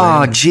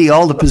 oh, gee,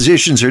 all the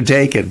positions are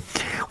taken.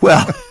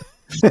 Well,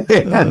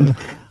 and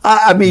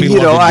I mean,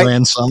 beloved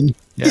grandson.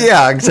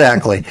 Yeah,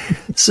 exactly.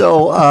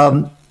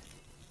 So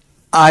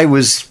I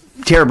was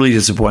terribly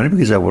disappointed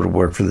because I would have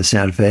worked for the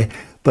Santa Fe.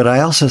 But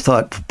I also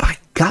thought, by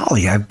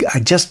golly, I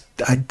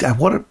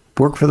want to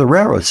work for the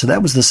railroad. So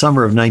that was the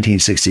summer of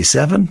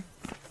 1967.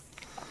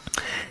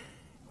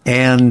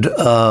 And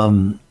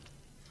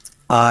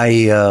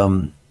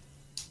I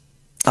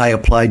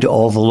applied to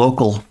all the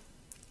local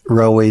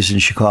railways in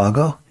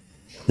Chicago,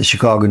 the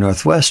Chicago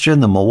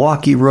Northwestern, the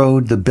Milwaukee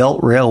Road, the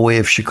Belt Railway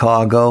of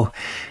Chicago,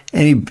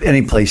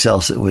 any place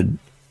else that would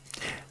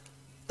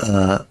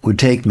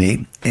take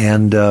me.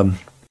 And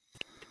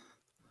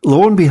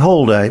lo and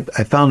behold, I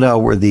found out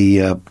where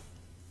I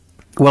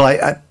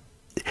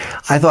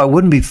thought it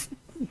wouldn't be.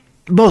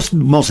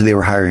 Mostly they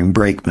were hiring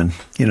brakemen,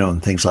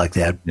 and things like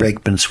that.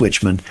 Brakemen,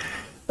 switchmen,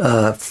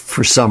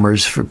 for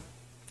summers, for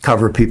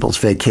cover people's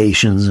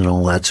vacations and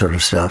all that sort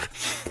of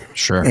stuff.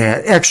 Sure.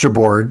 And extra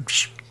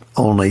boards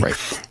only.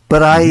 Right.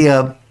 But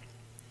I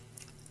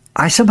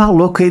somehow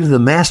located the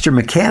master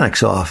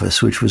mechanic's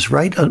office, which was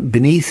right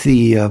beneath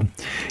the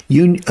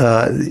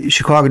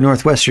Chicago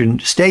Northwestern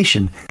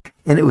station,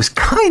 and it was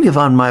kind of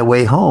on my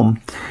way home.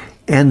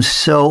 And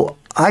so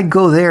I'd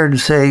go there and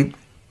say,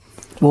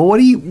 well, what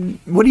are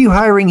you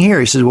hiring here?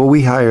 He says, well,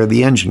 we hire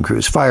the engine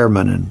crews,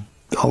 firemen, and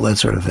all that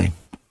sort of thing.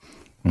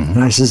 Mm-hmm.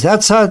 And I says,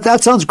 that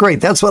sounds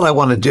great. That's what I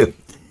want to do.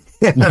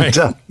 And, right.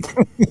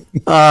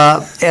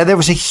 And there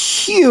was a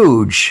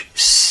huge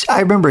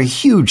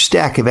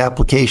stack of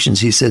applications.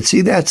 He said,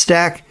 see that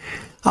stack?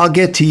 I'll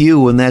get to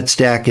you when that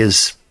stack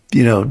is,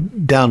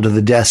 down to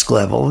the desk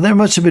level. And there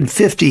must have been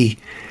 50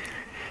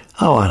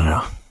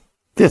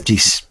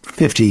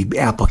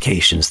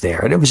 applications there.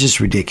 And it was just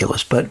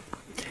ridiculous. But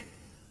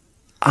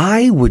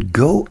I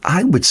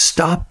would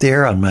stop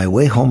there on my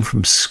way home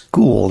from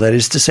school, that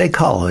is to say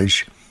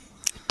college,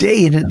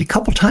 a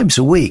couple times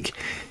a week,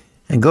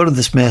 and go to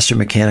this master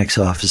mechanic's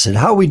office and,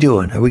 how are we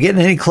doing? Are we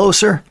getting any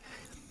closer?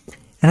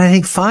 And I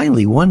think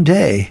finally one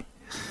day,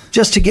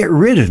 just to get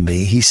rid of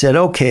me, he said,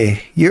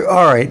 okay, you're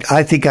all right.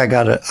 I think I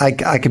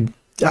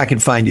can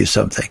find you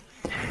something,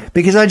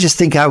 because I just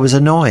think I was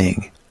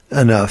annoying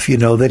enough,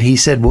 that he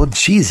said, well,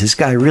 geez, this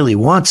guy really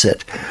wants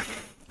it.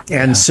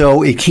 And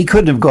so he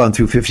couldn't have gone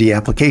through 50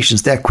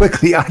 applications that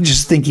quickly. I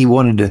just think he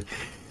wanted to.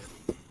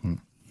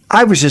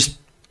 I was just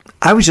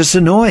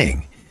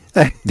annoying.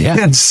 Yeah.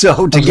 And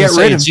so to get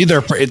rid of,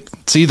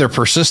 it's either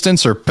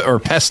persistence or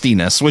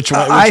pestiness. Which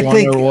one I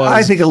there was?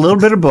 I think a little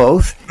bit of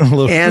both.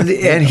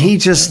 And he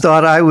just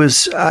thought I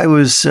was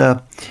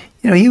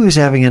he was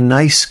having a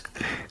nice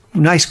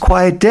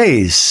quiet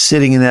days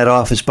sitting in that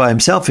office by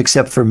himself,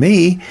 except for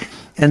me.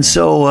 And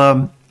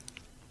so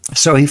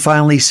he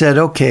finally said,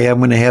 okay, I'm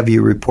going to have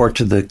you report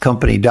to the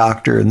company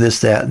doctor and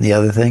this, that, and the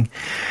other thing.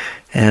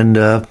 And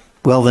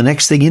well, the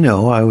next thing you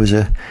know, I was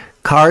a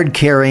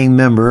card-carrying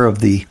member of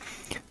the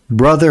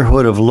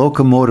Brotherhood of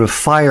Locomotive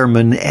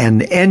Firemen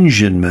and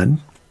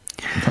Enginemen,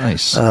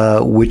 nice,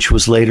 which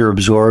was later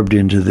absorbed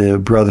into the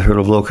Brotherhood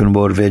of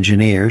Locomotive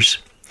Engineers,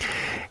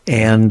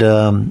 and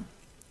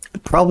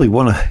probably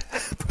one of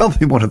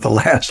the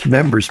last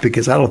members,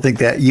 because I don't think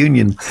that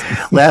union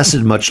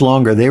lasted much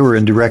longer. They were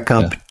in direct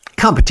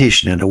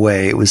competition in a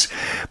way. It was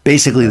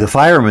basically the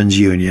firemen's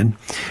union,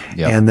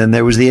 and then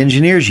there was the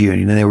engineers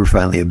union, and they were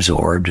finally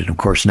absorbed. And of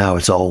course, now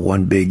it's all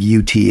one big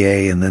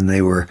UTA, and then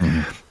they were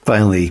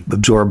finally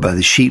absorbed by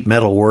the sheet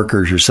metal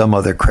workers or some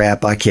other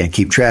crap. I can't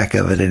keep track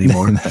of it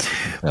anymore.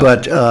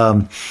 But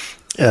I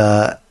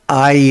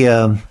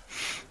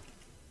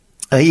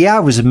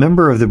was a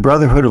member of the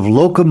Brotherhood of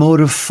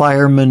Locomotive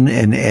Firemen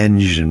and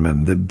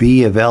Enginemen, the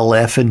B of L,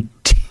 F, and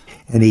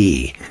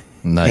E.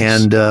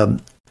 Nice.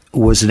 And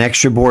was an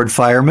extra board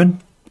fireman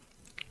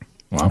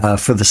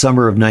for the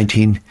summer of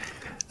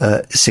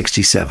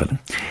 1967.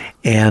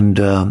 And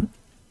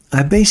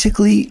I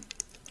basically,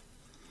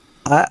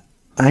 I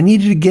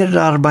needed to get it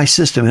out of my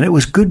system, and it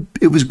was good.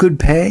 It was good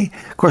pay.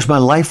 Of course, my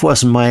life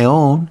wasn't my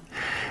own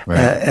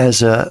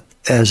as an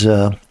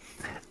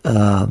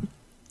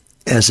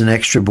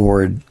extra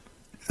board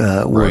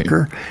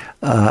worker.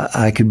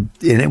 I could,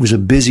 and it was a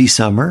busy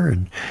summer,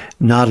 and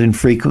not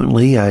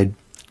infrequently I'd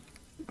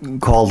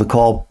call the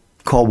call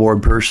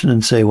board person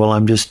and say, "Well,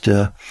 I'm just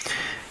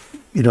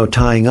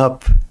tying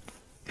up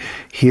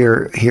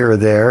here or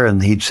there,"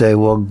 and he'd say,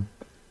 "Well,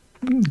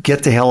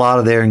 get the hell out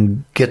of there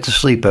and get to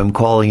sleep. I'm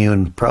calling you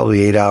in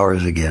probably 8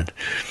 hours again.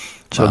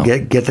 So Wow.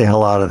 get the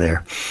hell out of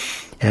there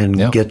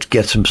and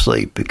get some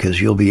sleep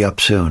because you'll be up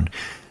soon.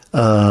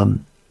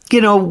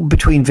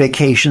 Between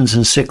vacations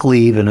and sick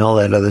leave and all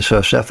that other sort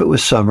of stuff, it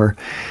was summer.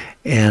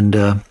 And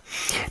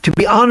to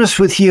be honest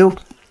with you,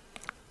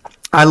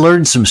 I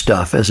learned some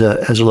stuff as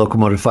a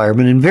locomotive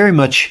fireman and very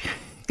much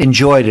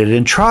enjoyed it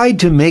and tried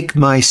to make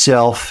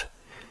myself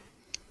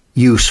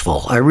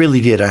useful. I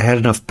really did. I had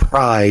enough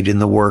pride in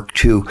the work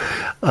to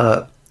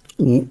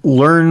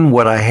learn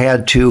what I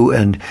had to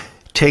and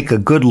take a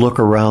good look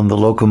around the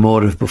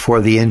locomotive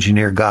before the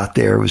engineer got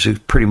there. It was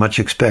pretty much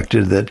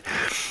expected that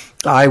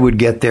I would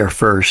get there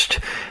first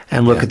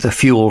and look at the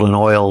fuel and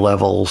oil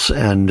levels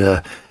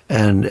and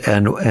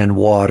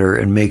water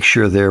and make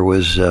sure there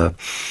was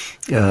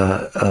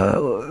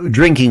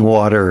drinking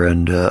water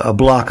and a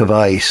block of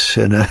ice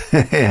and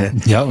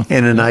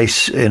an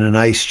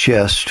ice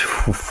chest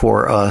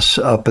for us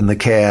up in the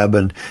cab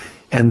and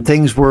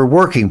things were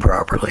working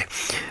properly.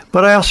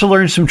 But I also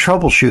learned some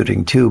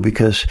troubleshooting too,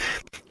 because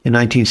in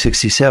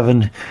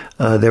 1967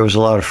 there was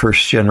a lot of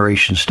first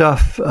generation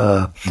stuff,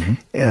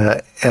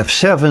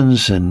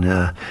 F7s and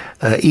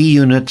E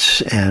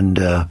units, and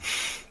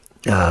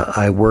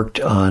I worked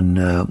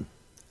on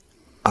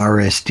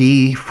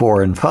RSD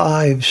 4 and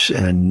 5s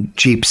and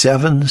Jeep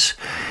 7s.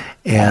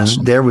 And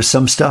there was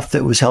some stuff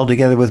that was held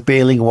together with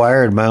baling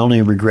wire. And my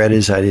only regret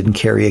is I didn't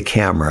carry a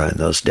camera in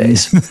those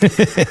days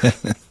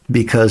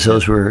because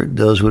those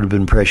would have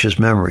been precious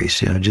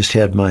memories. Just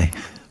had my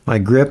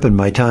grip and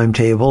my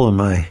timetable and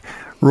my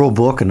rule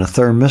book and a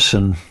thermos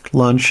and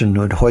lunch and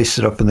would hoist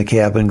it up in the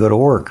cab and go to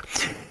work.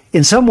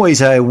 In some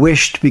ways, I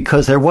wished,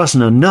 because there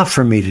wasn't enough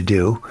for me to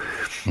do.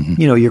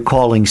 You're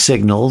calling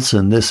signals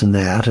and this and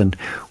that and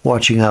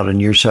watching out on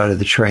your side of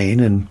the train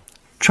and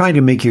trying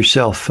to make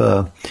yourself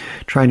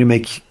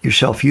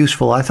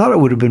useful. I thought it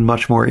would have been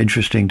much more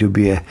interesting to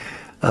be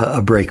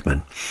a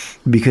brakeman,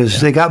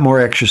 because they got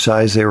more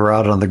exercise. They were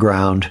out on the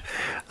ground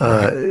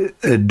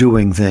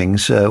doing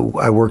things.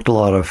 I worked a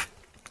lot of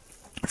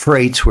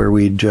freights where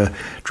we'd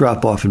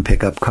drop off and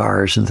pick up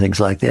cars and things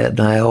like that.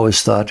 And I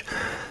always thought,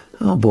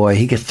 oh boy,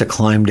 he gets to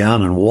climb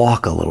down and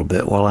walk a little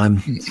bit while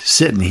I'm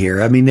sitting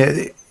here. I mean,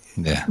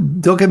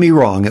 don't get me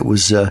wrong. It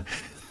was a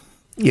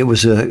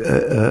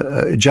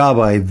job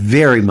I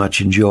very much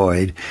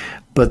enjoyed,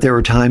 but there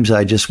were times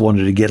I just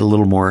wanted to get a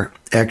little more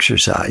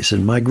exercise.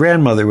 And my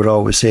grandmother would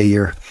always say,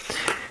 your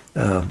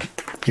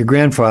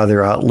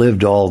grandfather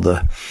outlived all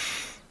the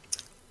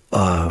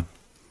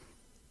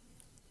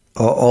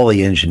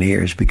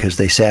engineers, because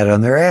they sat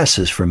on their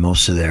asses for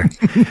most of their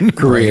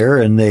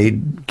career, and they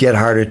get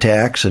heart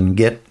attacks and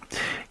get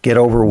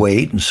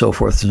overweight and so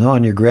forth and so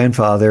on. Your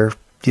grandfather,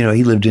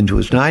 he lived into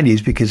his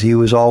 90s because he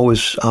was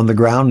always on the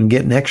ground and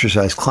getting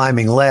exercise,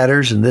 climbing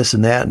ladders and this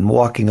and that, and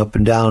walking up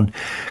and down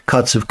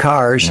cuts of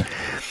cars.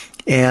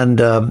 And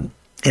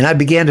I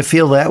began to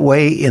feel that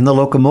way in the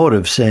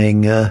locomotive,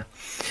 saying, I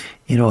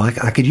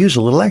could use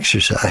a little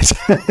exercise.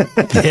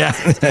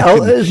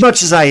 As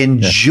much as I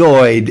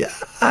enjoyed,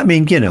 I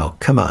mean,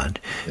 come on,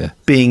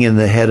 being in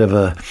the head of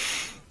an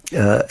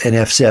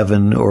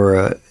F7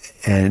 or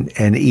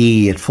an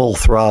E at full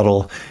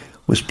throttle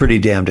was pretty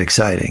damned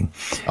exciting.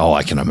 Oh,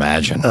 I can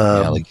imagine.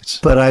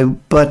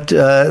 But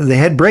the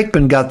head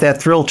brakeman got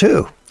that thrill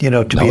too.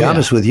 To be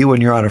honest with you,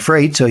 when you're on a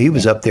freight, so he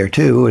was up there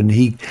too, and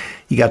he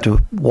got to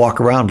walk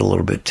around a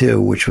little bit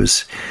too, which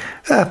was,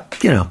 I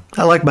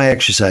like my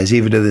exercise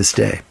even to this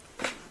day.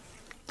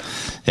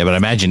 Yeah, but I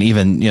imagine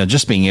even,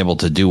 just being able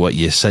to do what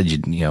you said,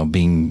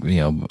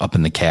 being, up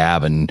in the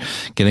cab and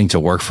getting to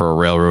work for a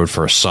railroad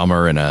for a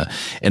summer in a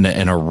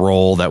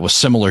role that was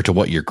similar to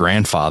what your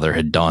grandfather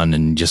had done,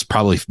 and just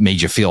probably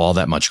made you feel all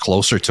that much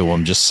closer to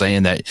him, just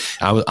saying that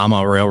I'm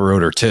a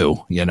railroader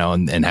too,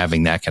 and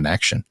having that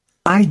connection.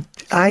 I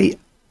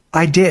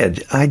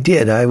did.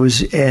 I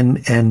was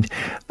and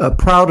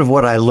proud of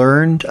what I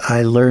learned.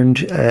 I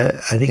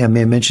think I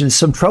may have mentioned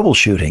some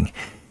troubleshooting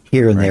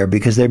here and there,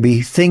 because there'd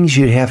be things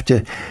you'd have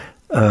to.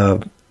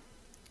 There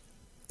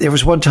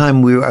was one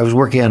time I was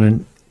working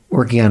on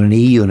an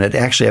E unit.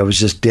 Actually, I was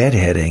just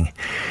deadheading,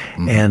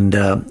 and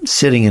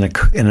sitting in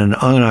an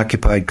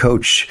unoccupied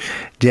coach,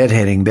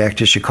 deadheading back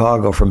to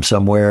Chicago from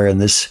somewhere,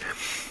 and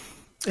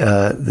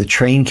the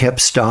train kept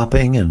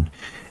stopping, and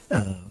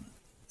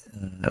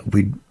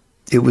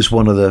it was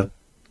one of the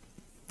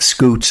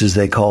scoots, as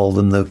they call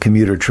them, the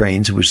commuter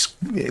trains. It was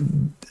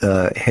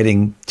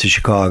heading to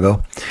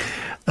Chicago.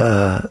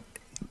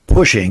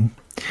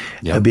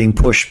 Being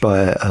pushed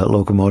by a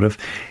locomotive,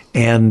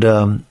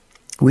 and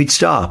we'd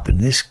stop,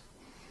 and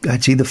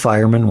I'd see the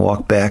fireman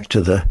walk back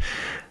to the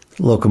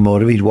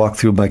locomotive. He'd walk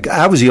through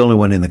I was the only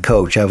one in the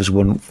coach. I was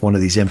one of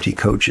these empty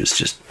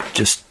coaches,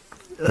 just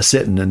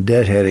sitting and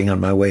deadheading on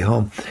my way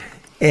home.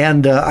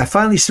 And I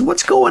finally said,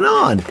 "What's going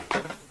on?"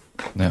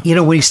 Yeah.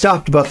 When he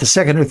stopped about the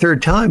second or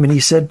third time, and he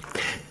said,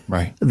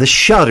 "Right, the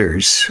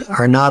shutters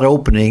are not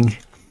opening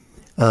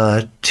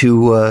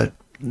to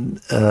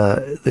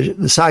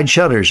the side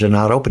shutters are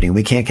not opening.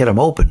 We can't get them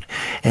open,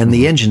 and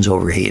the engine's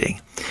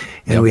overheating,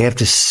 and we have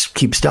to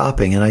keep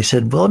stopping. And I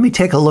said, well, let me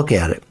take a look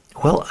at it.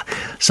 Well,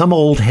 some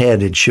old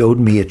head had showed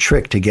me a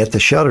trick to get the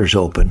shutters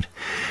open,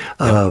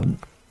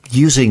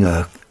 using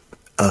a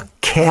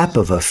cap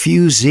of a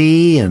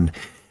fusee and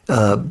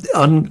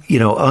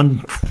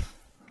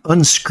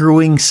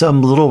unscrewing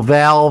some little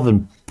valve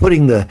and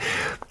putting the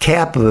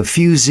cap of a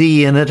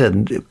fusee in it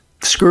and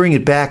screwing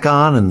it back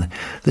on, and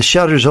the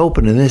shutters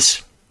open. And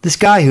this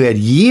guy who had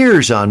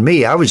years on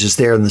me, I was just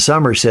there in the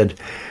summer, said,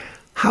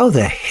 how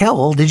the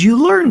hell did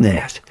you learn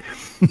that?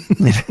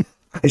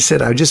 I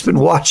said, I've just been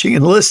watching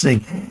and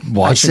listening.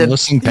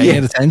 Listening,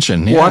 paying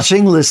attention. Yeah.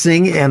 Watching,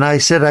 listening. And I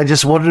said, I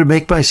just wanted to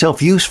make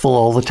myself useful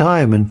all the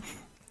time. And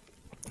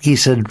he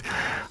said,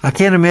 I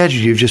can't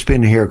imagine you've just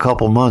been here a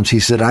couple months. He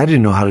said, I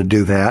didn't know how to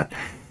do that.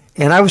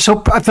 And I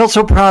felt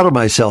so proud of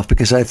myself,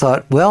 because I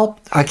thought, well,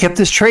 I kept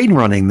this train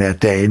running that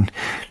day. And,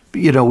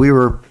 we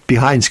were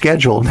behind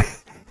schedule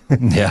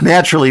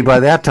naturally by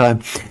that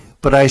time.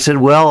 But I said,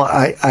 well,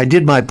 I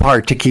did my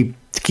part to keep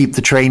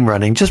the train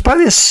running just by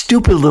this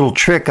stupid little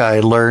trick I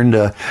learned,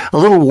 a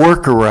little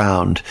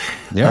workaround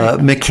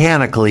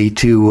mechanically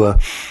to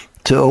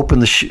open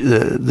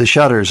the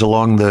shutters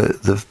along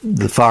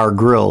the far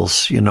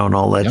grills, and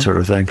all that sort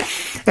of thing.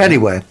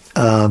 Anyway,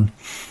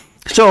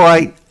 so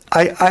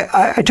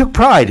I took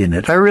pride in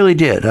it. I really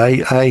did.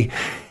 And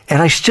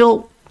I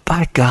still,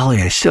 by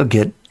golly, I still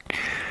get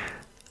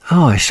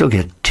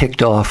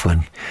ticked off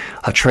when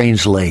a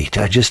train's late.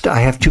 I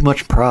have too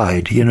much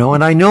pride,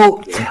 and I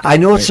know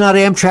it's not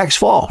Amtrak's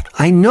fault.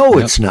 I know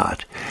it's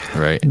not,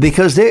 right?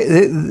 Because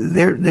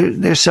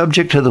they're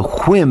subject to the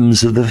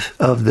whims of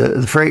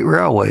the freight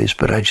railways.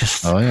 But I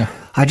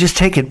just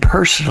take it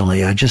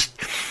personally. I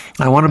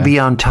want to be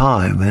on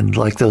time, and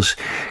like those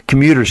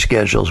commuter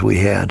schedules we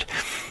had.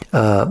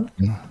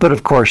 But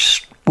of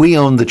course, we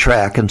owned the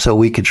track, and so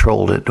we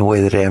controlled it in a way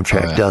that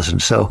Amtrak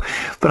doesn't. So,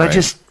 but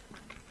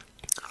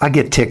I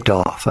get ticked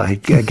off. I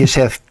guess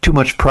have too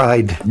much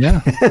pride.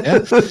 Yeah.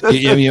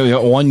 You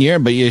 1 year,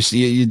 but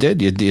you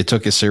did. You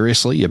took it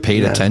seriously. You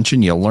paid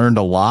attention. You learned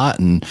a lot,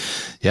 and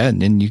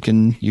then you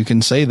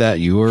can say that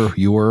you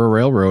were a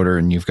railroader,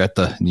 and you got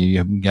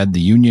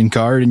the union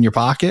card in your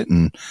pocket,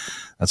 and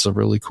that's a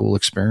really cool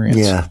experience.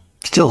 Yeah,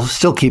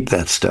 still keep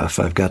that stuff.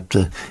 I've got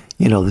the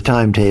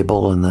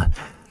timetable and the.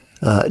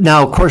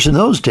 Now, of course, in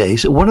those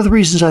days, one of the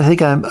reasons I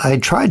think I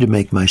tried to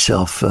make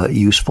myself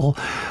useful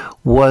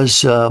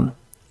was.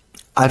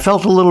 I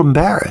felt a little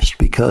embarrassed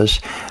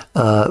because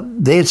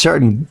they had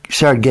started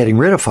getting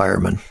rid of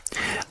firemen.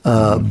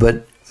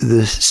 But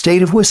the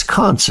state of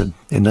Wisconsin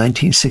in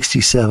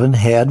 1967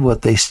 had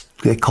what they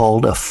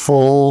called a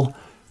full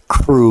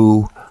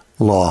crew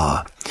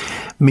law,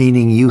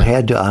 meaning you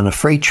had to, on a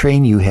freight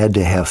train, you had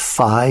to have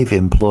 5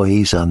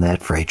 employees on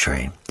that freight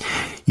train.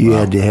 You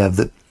had to have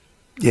the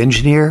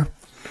engineer,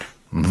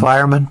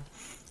 fireman,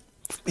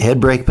 head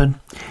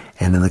brakeman,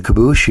 and in the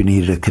caboose, you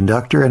needed a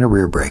conductor and a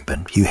rear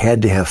brakeman. You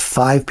had to have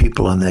 5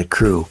 people on that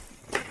crew.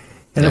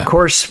 And of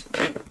course,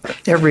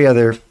 every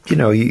other,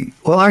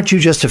 aren't you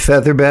just a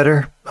feather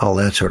better? All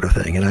that sort of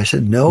thing. And I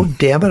said, no,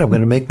 damn it, I'm going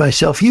to make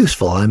myself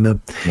useful.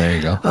 There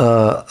you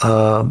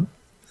go.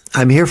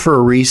 I'm here for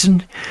a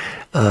reason,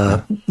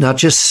 not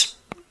just,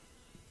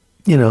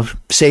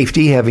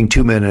 safety, having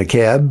 2 men in a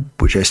cab,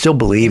 which I still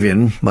believe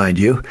in, mind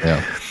you.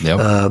 Yeah.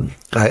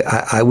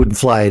 I wouldn't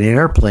fly in an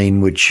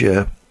airplane, which...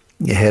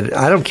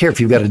 I don't care if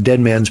you've got a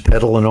dead man's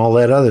pedal and all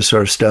that other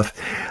sort of stuff.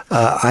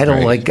 I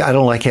don't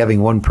like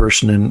having one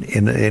person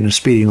in a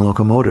speeding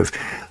locomotive.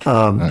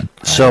 And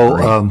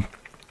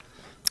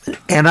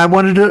I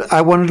wanted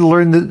to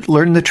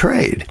learn the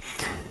trade.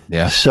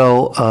 Yeah.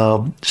 So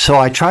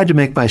I tried to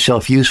make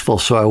myself useful,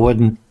 so I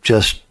wasn't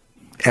just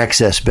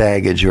excess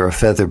baggage or a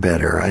feather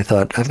better. I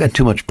thought I've got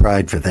too much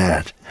pride for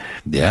that.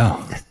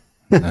 Yeah.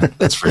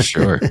 That's for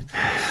sure.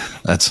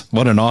 That's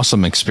what an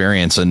awesome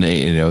experience. And,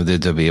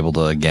 to be able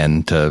to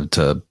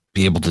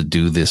be able to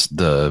do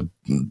the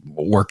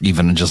work,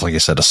 even just like I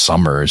said, a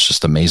summer, it's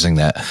just amazing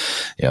that,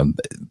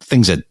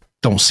 things that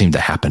don't seem to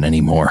happen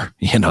anymore,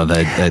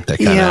 that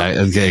kind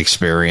of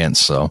experience.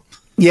 So,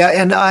 yeah.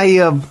 And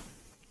I,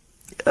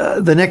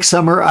 the next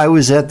summer I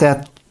was at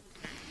that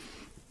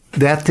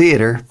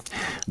theater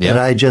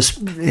that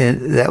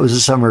that was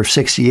the summer of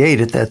 '68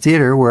 at that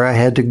theater where I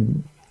had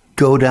to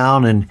go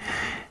down and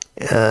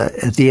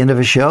at the end of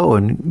a show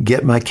and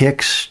get my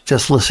kicks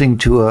just listening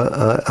to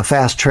a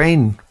fast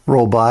train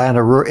roll by at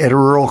a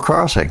rural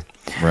crossing.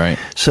 Right.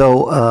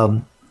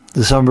 So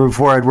the summer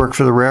before I'd worked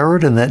for the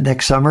railroad, and that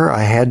next summer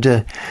I had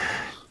to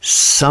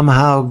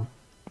somehow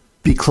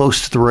be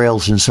close to the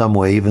rails in some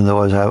way, even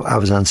though I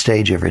was on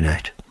stage every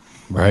night.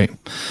 Right.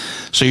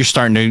 So you're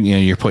starting to,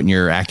 you're putting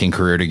your acting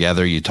career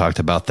together. You talked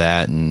about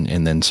that,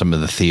 and then some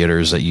of the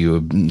theaters that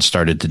you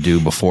started to do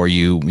before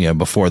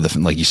before the,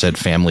 like you said,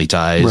 Family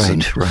Ties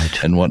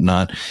and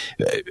whatnot.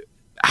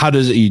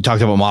 You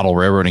talked about model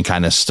railroading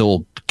kind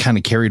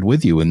of carried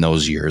with you in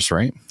those years,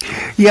 right?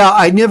 Yeah,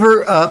 I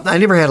never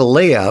had a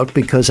layout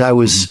because I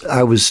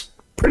was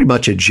pretty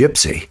much a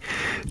gypsy,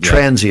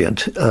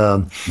 transient.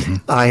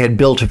 I had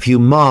built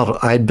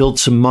I had built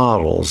some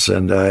models,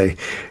 and I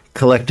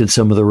collected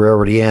some of the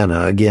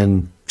Railroadiana,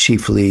 again,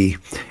 chiefly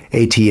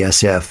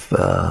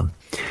ATSF,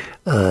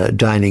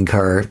 dining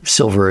car,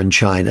 silver and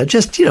china,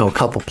 just, a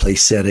couple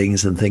place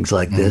settings and things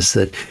like this,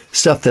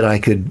 stuff that I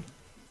could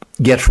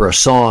get for a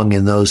song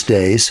in those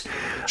days,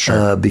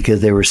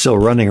 because they were still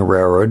running a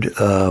railroad,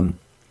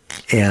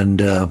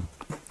 and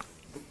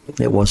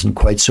it wasn't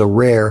quite so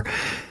rare.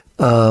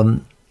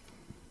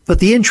 But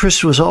the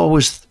interest was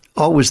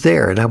always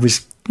there, and I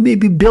was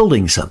maybe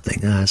building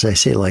something, as I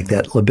say, like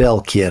that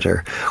LaBelle kit,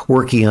 or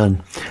working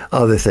on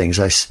other things.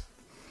 My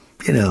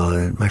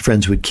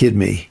friends would kid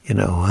me,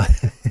 what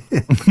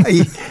are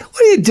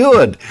you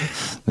doing?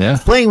 Yeah,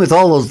 playing with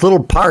all those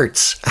little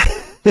parts.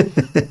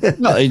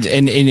 No,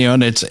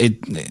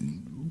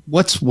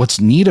 what's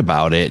neat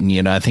about it,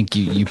 and I think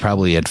you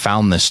probably had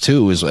found this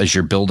too, is as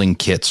you're building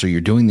kits or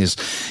you're doing these,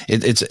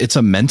 it's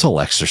a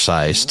mental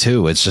exercise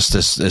too. It's just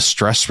this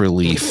stress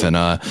relief, and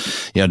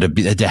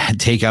to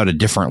take out a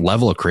different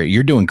level of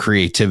you're doing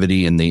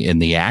creativity in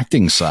the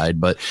acting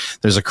side, but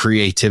there's a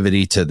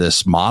creativity to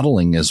this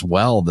modeling as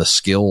well, the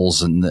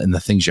skills and the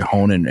things you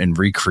hone and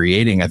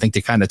recreating. I think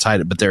they kind of tied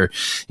it, but they're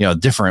a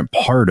different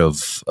part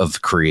of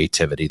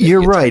creativity.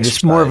 You're right.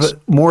 It's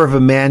more of a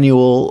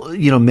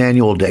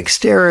manual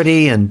dexterity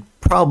and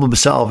problem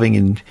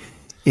solving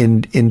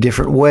in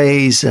different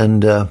ways.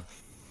 And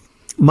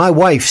my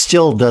wife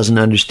still doesn't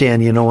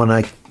understand, when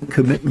I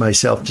commit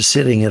myself to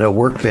sitting at a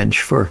workbench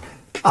for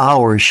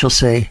hours, she'll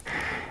say,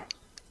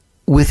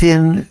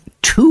 within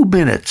 2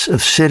 minutes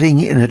of sitting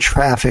in a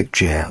traffic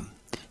jam,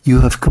 you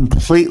have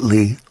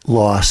completely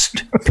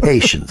lost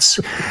patience.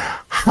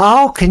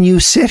 How can you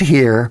sit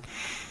here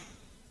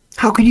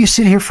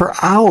for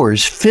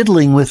hours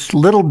fiddling with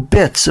little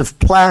bits of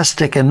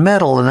plastic and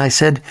metal? And I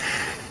said,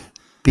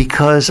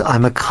 because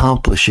I'm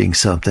accomplishing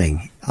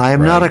something. I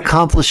am not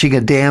accomplishing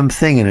a damn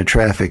thing in a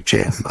traffic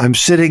jam. I'm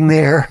sitting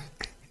there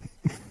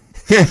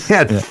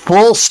at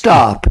full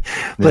stop.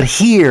 But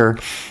here,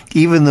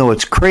 even though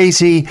it's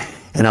crazy,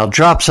 and I'll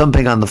drop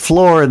something on the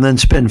floor and then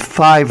spend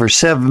 5 or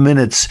 7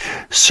 minutes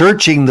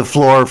searching the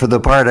floor for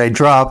the part I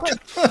dropped.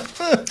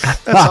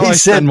 That's how I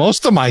spend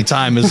most of my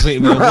time, is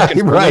looking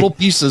for little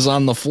pieces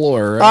on the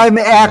floor. Right? I'm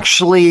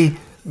actually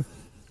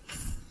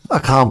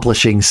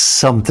accomplishing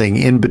something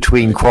in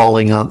between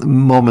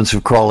moments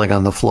of crawling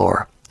on the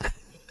floor.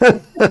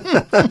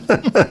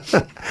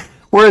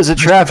 Whereas a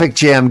traffic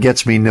jam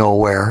gets me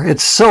nowhere.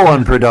 It's so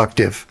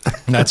unproductive.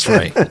 That's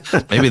right.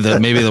 Maybe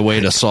the way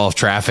to solve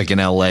traffic in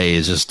LA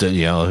is just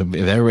if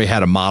everybody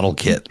had a model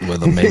kit with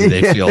them, maybe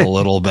they'd feel a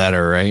little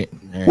better, right?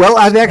 Well,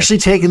 I've actually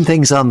taken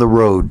things on the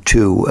road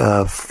too.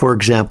 For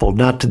example,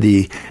 not to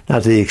the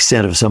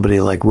extent of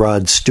somebody like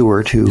Rod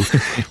Stewart, who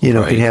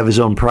can have his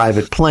own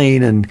private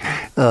plane and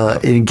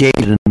engage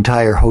an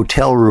entire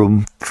hotel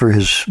room for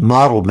his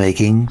model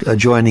making,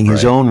 adjoining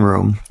his own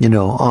room,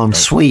 en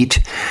suite.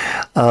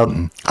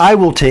 I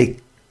will take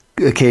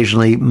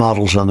occasionally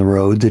models on the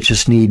road that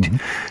just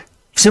need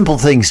simple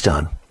things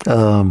done.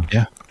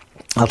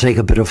 I'll take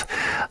a bit of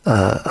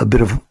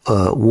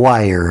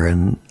wire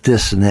and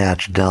this and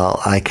that,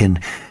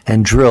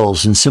 and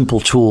drills and simple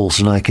tools,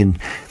 and I can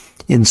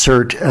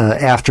insert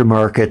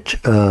aftermarket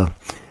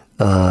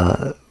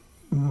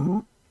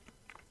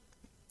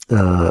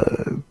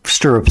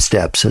stirrup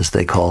steps, as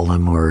they call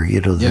them, or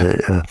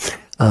the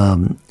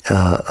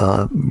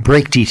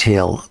brake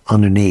detail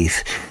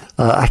underneath.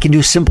 I can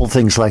do simple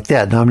things like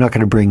that. Now, I'm not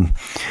going to bring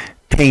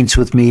paints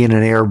with me and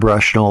an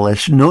airbrush and all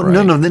that.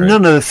 None of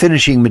the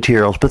finishing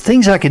materials, but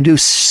things I can do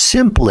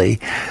simply.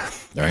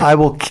 Right. I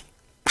will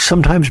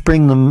sometimes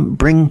bring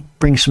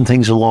some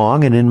things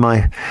along, and in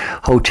my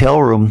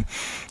hotel room,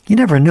 you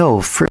never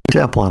know. For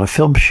example, on a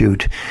film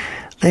shoot,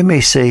 they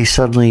may say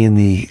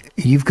suddenly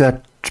you've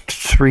got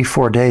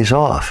 3-4 days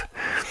off.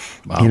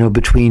 Wow.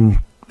 Between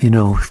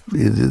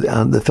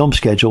the film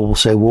schedule will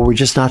say, well, we're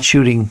just not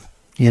shooting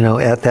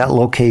at that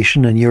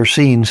location and your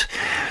scenes,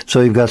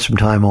 so you've got some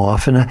time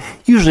off. And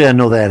usually I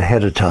know that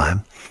ahead of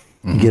time.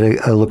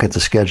 Get a look at the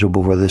schedule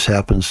before this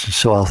happens.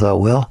 So I thought,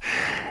 well,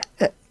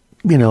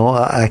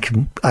 I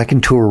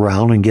can tour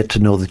around and get to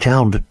know the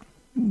town, but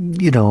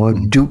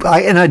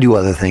I do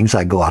other things.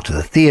 I go out to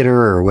the theater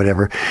or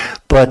whatever,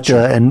 but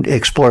and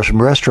explore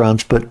some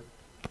restaurants. But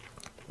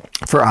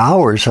for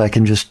hours, I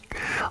can just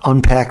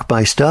unpack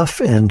my stuff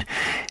and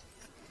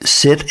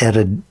sit at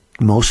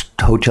most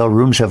hotel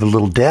rooms have a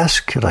little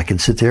desk, and I can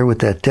sit there with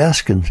that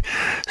desk and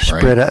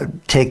spread out,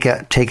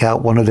 take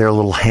out one of their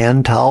little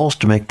hand towels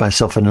to make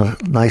myself a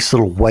nice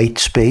little white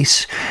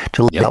space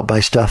to lay out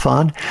my stuff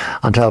on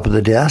top of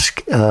the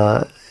desk,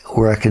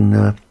 where I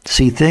can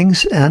see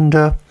things, and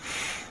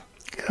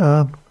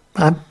I'm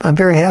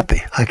very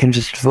happy. I can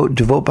just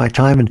devote my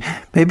time and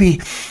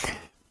maybe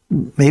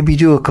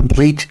do a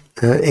complete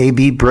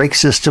AB brake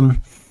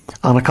system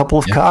on a couple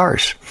of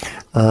cars.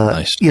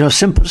 Nice.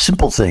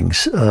 Simple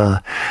things.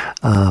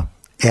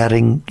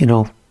 Adding,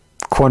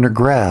 corner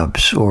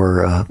grabs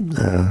or,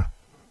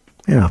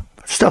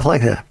 stuff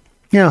like that.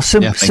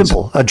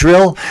 Simple. A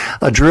drill,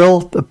 a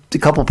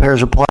couple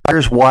pairs of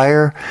pliers,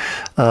 wire,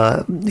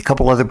 a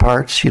couple other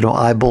parts,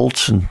 eye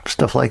bolts and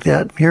stuff like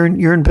that. You're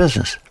in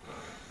business.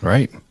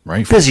 Right.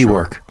 Busy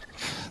work.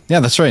 Yeah,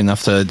 that's right.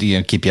 Enough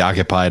to keep you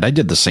occupied. I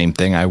did the same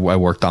thing. I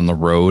worked on the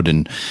road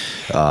and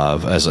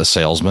as a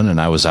salesman, and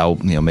I was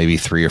out maybe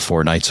 3 or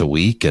 4 nights a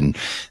week. And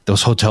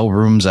those hotel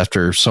rooms,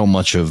 after so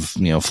much of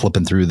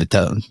flipping through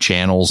the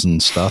channels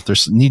and stuff,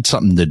 need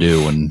something to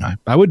do. And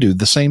I would do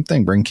the same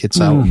thing. Bring kids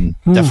out, and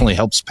definitely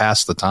helps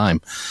pass the time.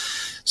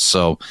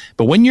 So,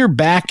 but when you're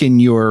back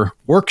in your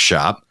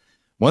workshop,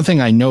 one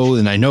thing I know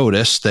and I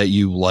noticed that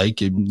you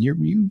like,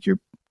 you're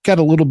got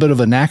a little bit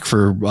of a knack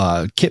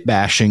for kit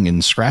bashing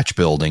and scratch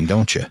building,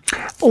 don't you?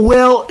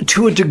 Well,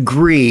 to a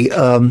degree.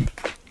 I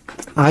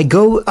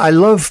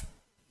love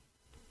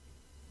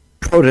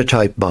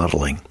prototype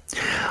modeling.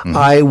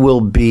 I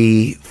will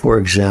be, for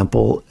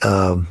example,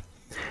 now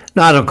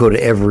I don't go to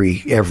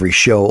every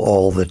show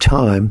all the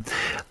time.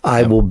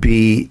 I will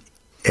be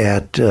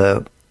at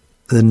the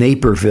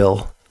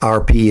Naperville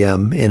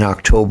RPM in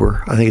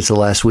October. I think it's the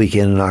last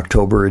weekend in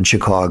October in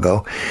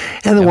Chicago.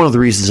 And then one of the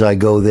reasons I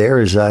go there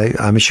is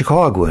I'm a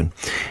Chicagoan.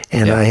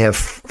 And I have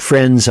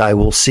friends I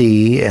will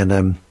see, and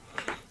I'm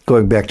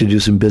going back to do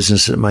some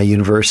business at my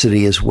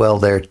university as well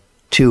there,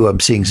 too. I'm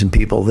seeing some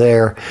people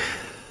there.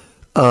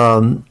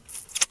 So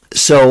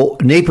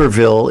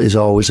Naperville is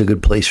always a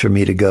good place for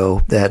me to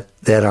go, that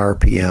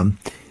RPM.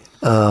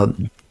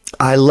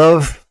 I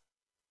love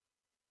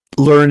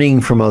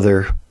learning from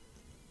other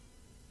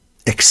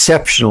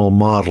exceptional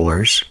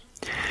modelers,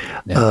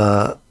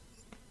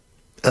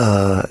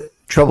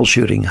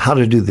 troubleshooting, how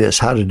to do this,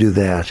 how to do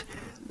that.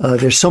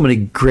 There's so many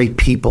great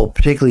people,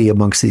 particularly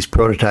amongst these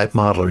prototype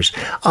modelers.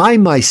 I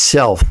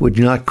myself would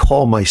not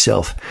call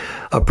myself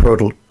a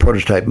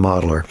prototype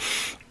modeler.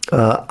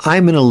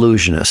 I'm an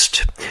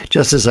illusionist,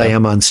 just as I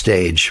am on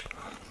stage.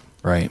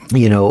 Right.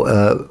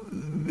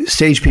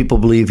 Stage people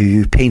believe if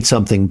you paint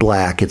something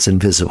black, it's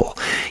invisible.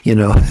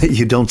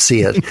 You don't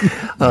see it.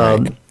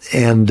 Right.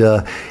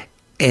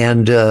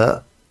 And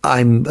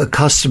I'm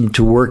accustomed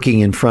to working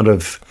in front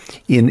of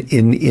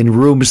in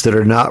rooms that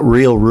are not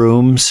real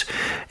rooms,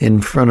 in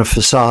front of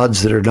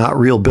facades that are not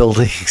real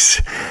buildings.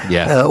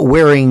 Yeah.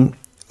 Wearing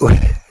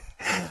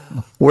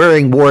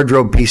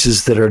wardrobe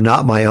pieces that are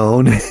not my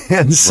own,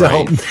 and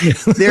so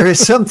there's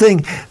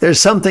something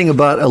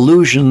about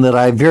illusion that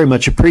I very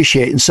much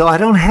appreciate, and so I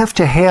don't have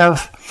to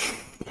have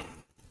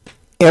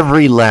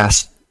every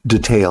last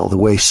detail the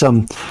way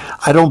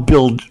I don't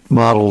build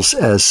models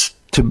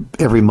to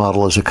every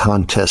model as a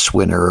contest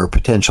winner or a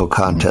potential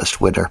contest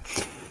winner.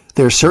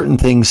 There are certain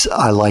things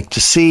I like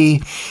to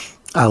see.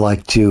 I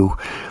like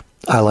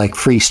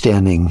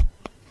freestanding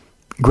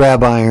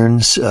grab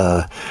irons,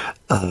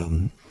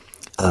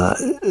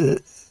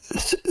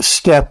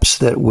 steps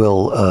that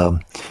will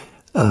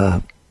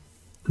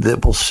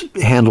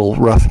handle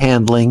rough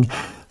handling,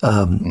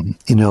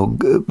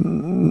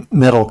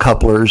 metal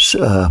couplers,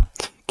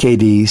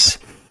 KDs.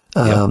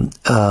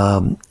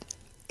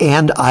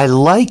 And I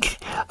like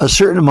a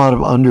certain amount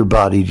of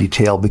underbody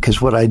detail,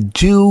 because what I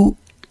do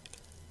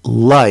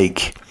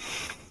like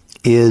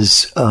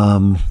is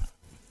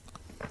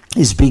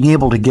being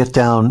able to get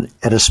down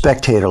at a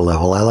spectator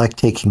level. I like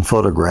taking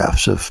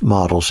photographs of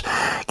models,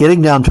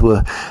 getting down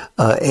to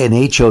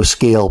an HO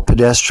scale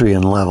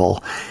pedestrian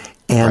level,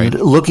 and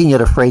looking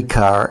at a freight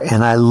car,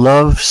 and I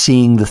love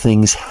seeing the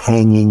things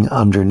hanging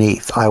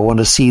underneath. I want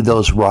to see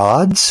those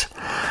rods.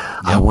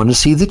 I want to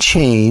see the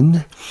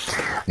chain.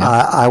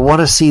 I want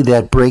to see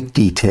that brake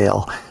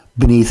detail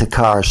beneath a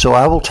car. So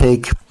I will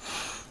take,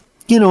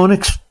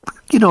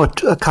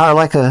 a car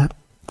like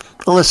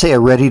let's say a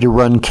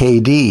ready-to-run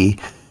KD,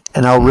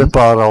 and I'll rip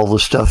out all the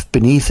stuff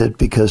beneath it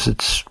because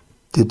it's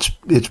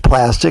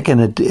plastic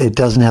and it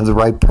doesn't have the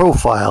right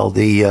profile.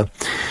 The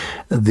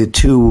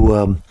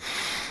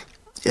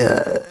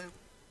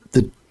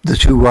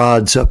two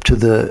rods up to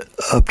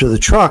the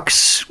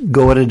trucks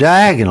go at a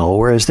diagonal,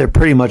 whereas they're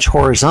pretty much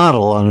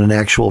horizontal on an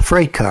actual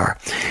freight car.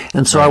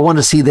 And so I want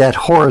to see that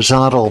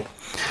horizontal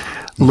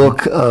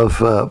look of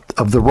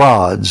the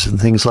rods and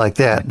things like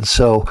that. And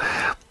so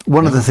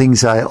one of the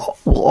things I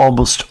will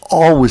almost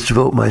always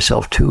devote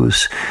myself to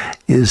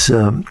is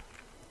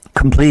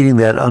completing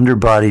that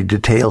underbody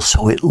detail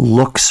so it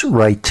looks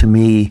right to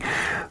me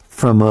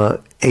from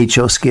a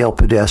HO scale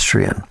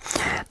pedestrian.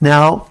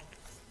 Now,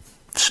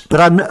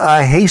 but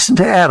I hasten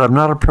to add, I'm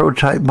not a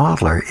prototype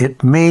modeler.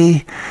 It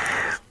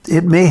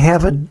may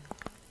have a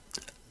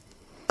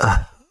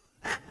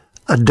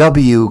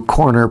W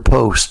corner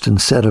post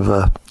instead of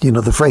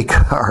the freight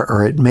car,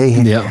 or it may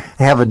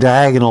have a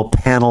diagonal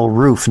panel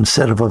roof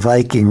instead of a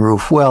Viking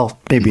roof. Well,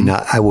 maybe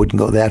not. I wouldn't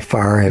go that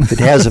far. If it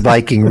has a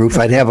Viking roof,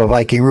 I'd have a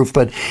Viking roof.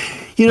 But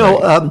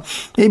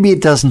maybe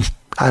it doesn't.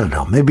 I don't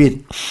know.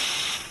 Maybe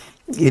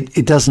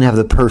it doesn't have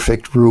the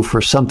perfect roof,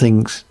 or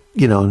something's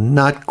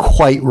not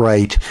quite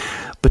right.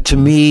 But to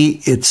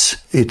me,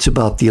 it's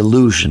about the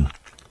illusion.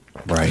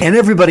 Right. And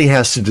everybody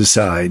has to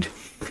decide.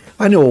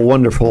 I know a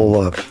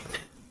wonderful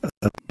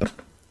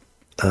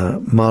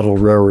model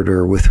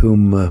railroader with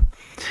whom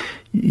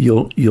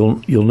you'll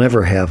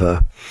never have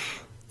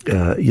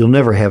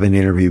an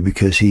interview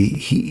because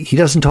he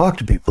doesn't talk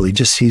to people.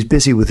 He's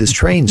busy with his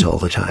trains all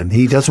the time.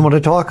 He doesn't want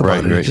to talk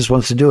about it. He just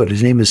wants to do it.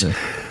 His name is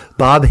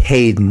Bob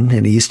Hayden,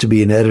 and he used to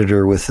be an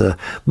editor with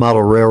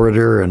Model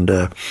Railroader and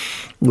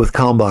with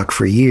Kalmbach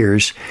for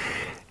years.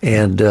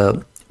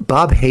 And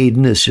Bob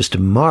Hayden is just a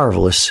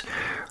marvelous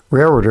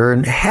railroader,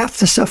 and half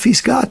the stuff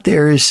he's got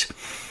there is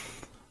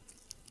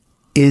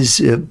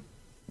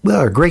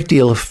a great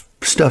deal of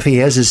stuff he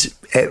has is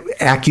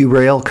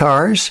AccuRail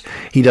cars.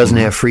 He doesn't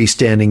have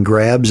freestanding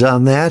grabs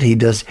on that.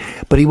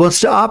 But he wants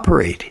to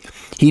operate.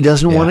 He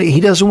doesn't want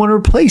to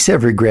replace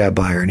every grab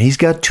iron. He's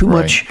got too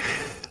much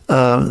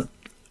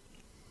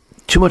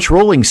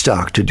rolling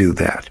stock to do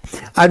that.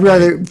 I'd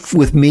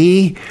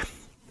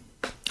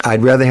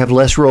rather have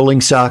less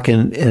rolling stock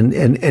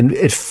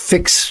and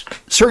fix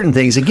certain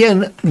things.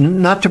 Again,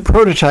 not to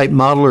prototype,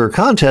 model, or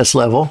contest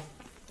level,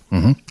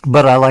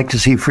 but I like to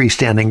see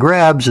freestanding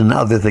grabs and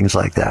other things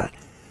like that.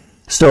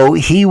 So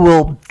he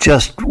will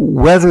just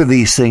weather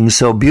these things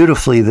so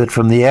beautifully that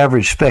from the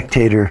average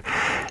spectator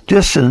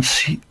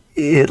distance,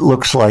 it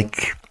looks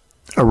like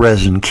a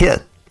resin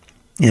kit,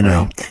 you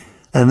know. Right.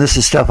 And this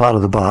is stuff out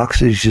of the box.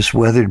 He's just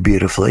weathered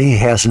beautifully. He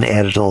hasn't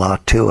added a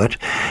lot to it,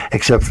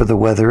 except for the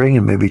weathering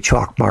and maybe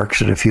chalk marks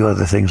and a few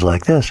other things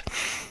like this.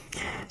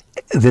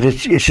 That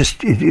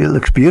it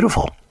looks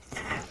beautiful.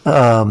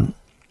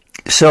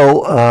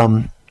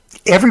 So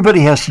everybody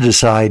has to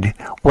decide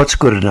what's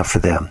good enough for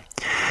them.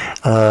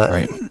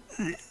 Right.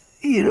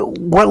 You know,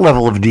 what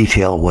level of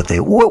detail? What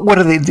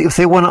are they? If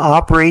they want to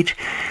operate,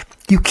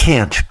 you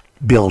can't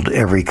build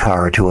every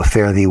car to a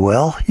fare thee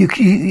well.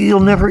 You'll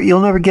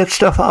never get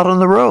stuff out on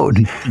the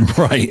road.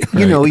 Right.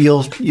 You know,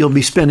 you'll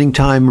be spending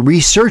time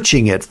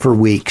researching it for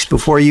weeks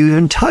before you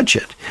even touch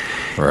it.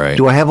 Right.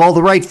 Do I have all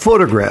the right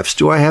photographs?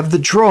 Do I have the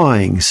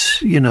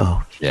drawings? You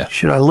know. Yeah.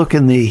 Should I look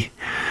in the,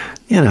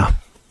 you know.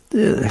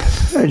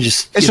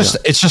 It's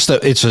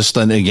just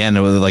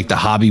again like the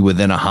hobby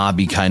within a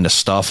hobby kind of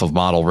stuff of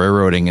model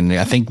railroading. And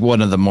I think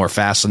one of the more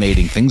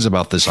fascinating things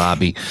about this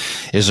hobby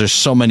is there's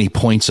so many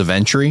points of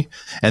entry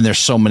and there's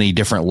so many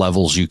different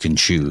levels you can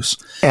choose.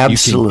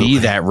 Absolutely. You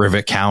can be that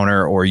rivet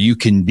counter, or you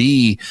can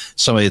be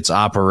some of its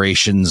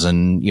operations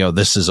and, you know,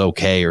 this is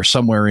okay, or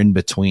somewhere in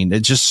between.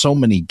 It's just so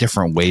many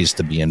different ways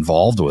to be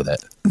involved with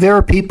it. There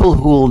are people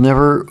who will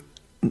never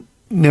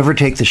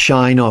take the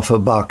shine off a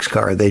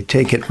boxcar. They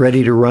take it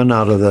ready to run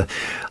out of the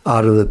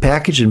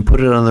package and put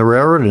it on the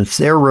railroad, and it's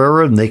their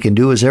railroad, and they can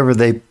do as ever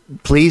they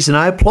please, and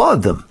I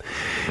applaud them.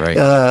 Right.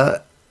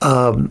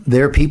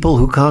 There are people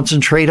who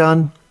concentrate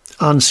on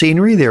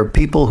scenery. There are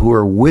people who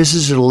are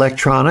whizzes at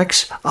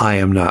electronics. I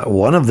am not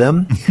one of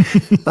them,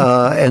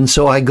 and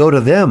so I go to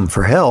them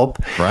for help.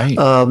 Right.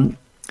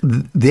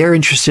 They're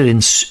interested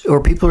in,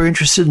 or people are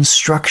interested in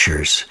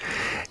structures,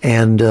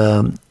 and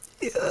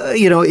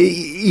you know,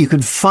 you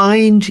can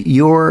find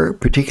your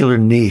particular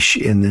niche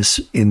in this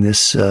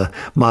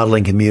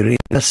modeling community.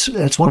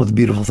 That's one of the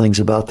beautiful things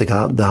about the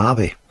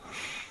hobby.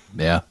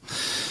 Yeah.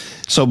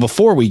 So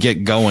before we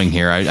get going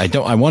here,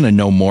 I want to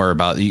know more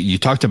about, you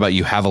talked about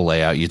you have a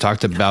layout. You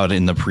talked about it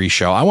in the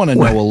pre-show. I want to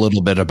know a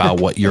little bit about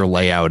what your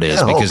layout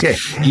is, because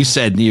you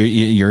said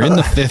you're in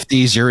the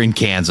 50s, you're in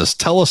Kansas.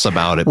 Tell us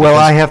about it. Well,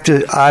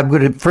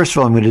 first of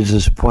all, I'm going to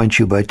disappoint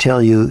you by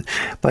telling you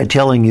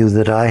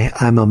that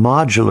I'm a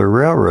modular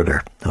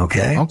railroader.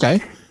 Okay.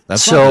 Okay.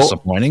 That's not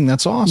disappointing.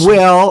 That's awesome.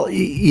 Well,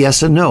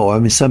 yes and no. I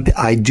mean,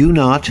 I do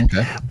not.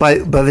 Okay. By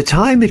the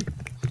time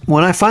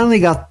when I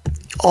finally got,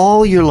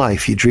 all your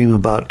life you dream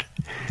about,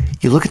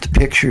 you look at the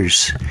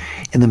pictures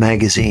in the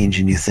magazines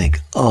and you think,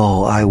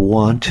 oh, I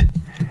want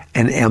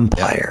an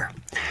Empire.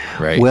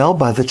 Yeah. Right. Well,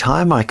 by the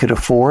time I could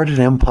afford an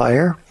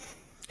Empire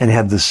and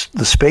had the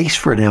space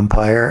for an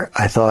Empire,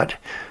 I thought,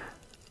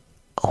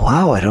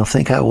 wow, I don't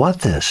think I want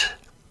this.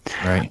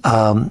 Right.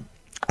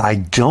 I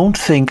don't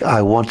think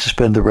I want to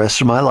spend the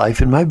rest of my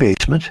life in my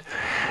basement,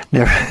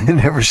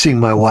 never seeing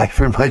my wife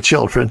or my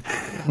children,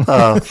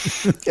 but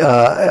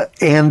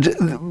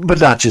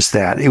not just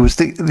that. It was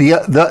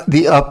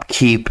the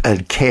upkeep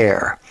and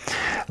care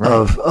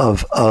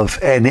of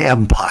an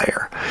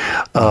empire.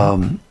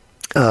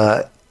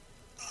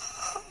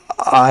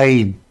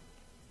 I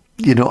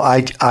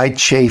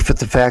chafe at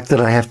the fact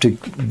that I have to,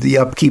 the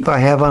upkeep I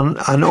have on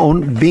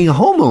being a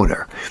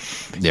homeowner.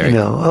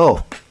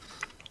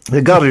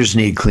 The gutters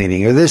need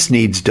cleaning, or this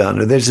needs done,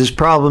 or there's this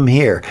problem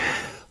here.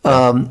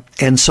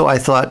 And so I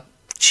thought,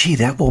 gee,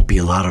 that won't be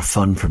a lot of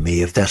fun for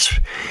me if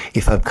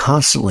I'm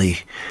constantly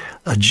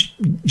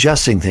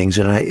adjusting things,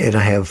 and I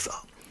have,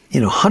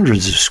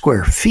 hundreds of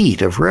square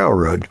feet of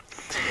railroad.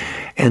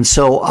 And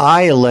so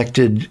I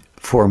elected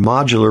for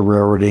modular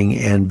railroading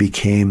and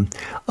became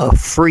a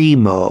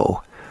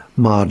Fremo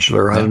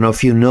modular. I don't know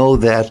if you know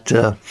that.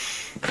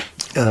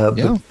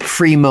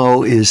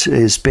 Fremo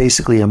is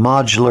basically a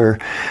modular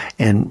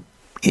and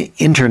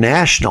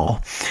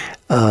international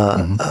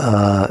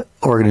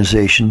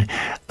organization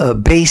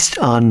based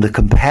on the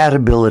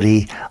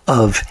compatibility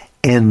of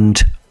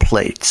end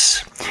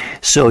plates.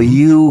 So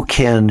you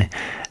can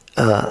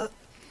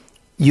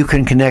you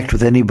can connect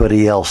with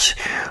anybody else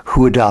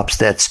who adopts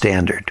that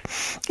standard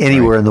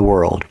anywhere in the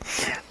world.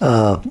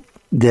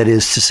 That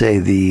is to say,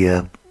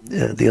 the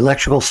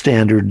electrical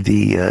standard,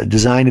 the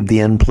design of the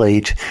end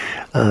plate,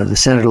 the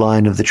center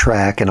line of the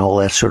track, and all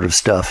that sort of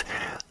stuff.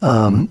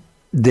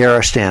 There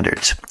are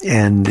standards,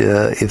 and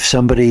if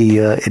somebody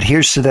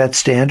adheres to that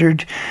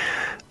standard,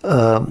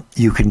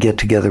 you can get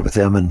together with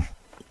them and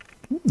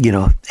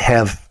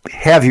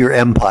have your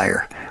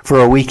empire for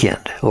a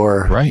weekend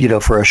or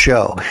for a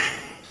show.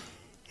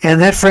 And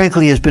that,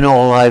 frankly, has been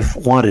all I've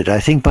wanted. I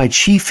think my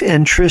chief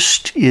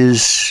interest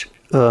is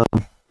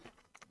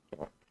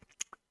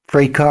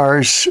freight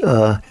cars,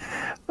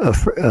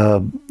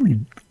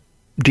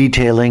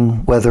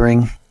 detailing,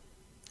 weathering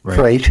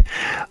freight.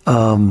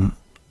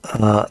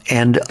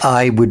 And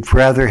I would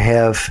rather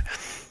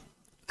have,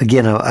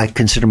 again, I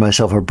consider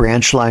myself a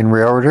branch line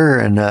railroader,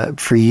 and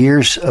for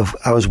years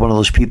I was one of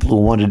those people who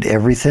wanted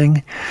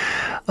everything,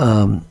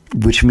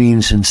 which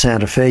means in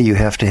Santa Fe you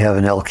have to have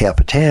an El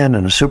Capitan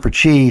and a Super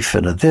Chief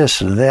and a this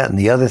and a that and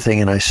the other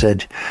thing. And I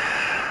said,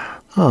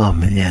 oh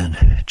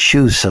man,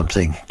 choose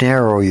something,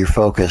 narrow your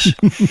focus.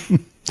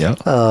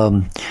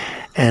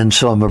 And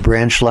so I'm a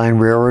branch line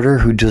railroader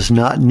who does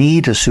not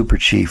need a Super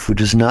Chief, who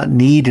does not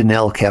need an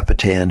El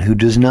Capitan, who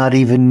does not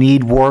even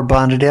need war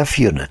bonded F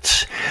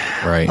units.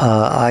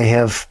 I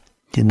have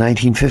in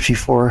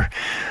 1954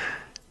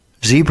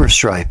 zebra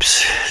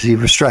stripes,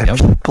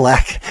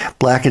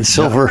 black and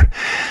silver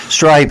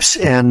stripes,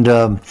 and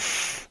and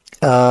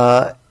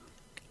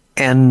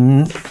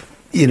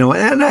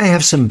I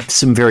have some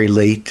very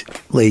late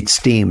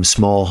steam,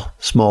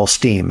 small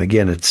steam.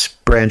 Again, it's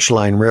branch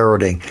line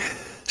railroading.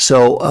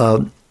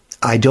 So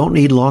I don't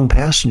need long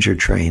passenger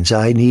trains.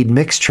 I need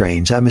mixed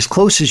trains. I'm as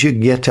close as you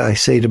can get to, I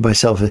say to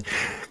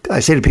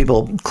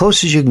people,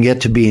 close as you can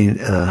get to being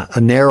a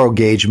narrow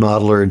gauge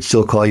modeler and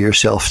still call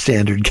yourself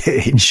standard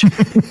gauge.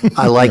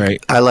 I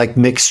like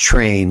mixed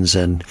trains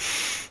and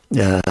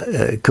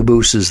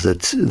cabooses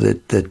that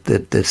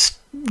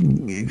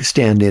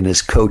stand in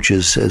as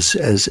coaches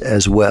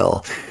as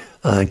well.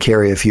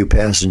 Carry a few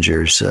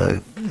passengers,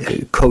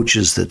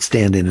 coaches that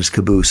stand in as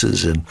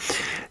cabooses and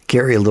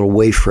carry a little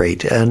way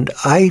freight. And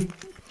I'm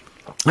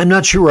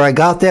not sure where I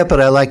got that, but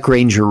I like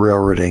Granger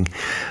railroading,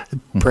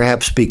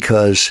 perhaps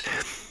because,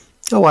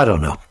 I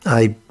don't know.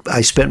 I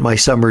spent my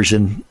summers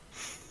in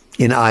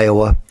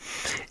Iowa,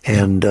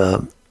 and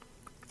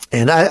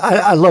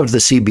I loved the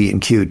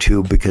CB&Q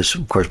too, because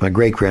of course my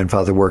great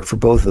grandfather worked for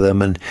both of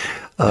them, and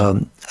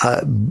the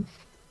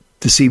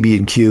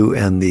CB&Q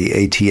and the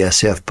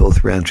ATSF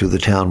both ran through the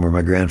town where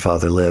my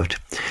grandfather lived,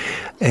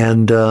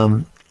 and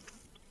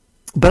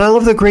but I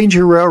love the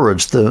Granger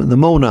railroads, the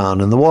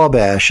Monon and the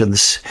Wabash and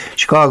the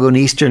Chicago and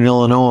Eastern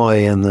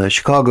Illinois and the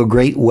Chicago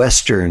Great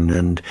Western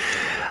and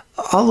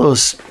all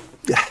those.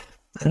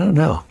 I don't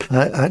know.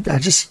 I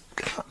just,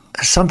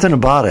 something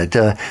about it.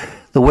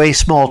 The way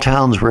small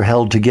towns were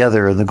held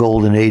together in the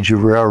golden age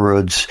of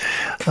railroads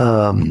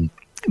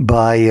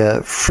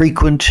by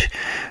frequent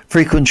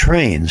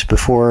trains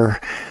before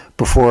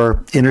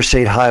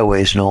interstate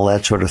highways and all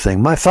that sort of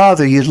thing. My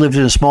father lived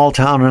in a small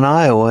town in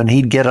Iowa, and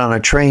he'd get on a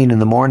train in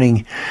the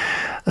morning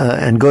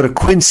and go to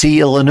Quincy,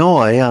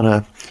 Illinois on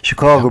a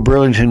Chicago,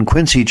 Burlington,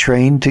 Quincy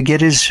train to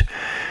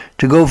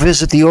go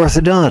visit the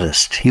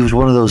orthodontist. He was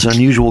one of those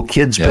unusual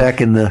kids back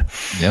in the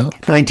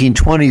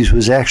 1920s,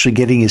 was actually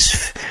getting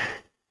his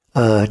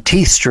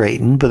teeth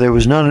straightened, but there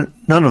was no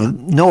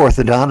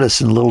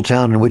orthodontist in the little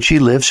town in which he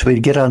lived, so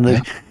he'd get on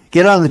the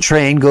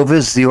train, go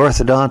visit the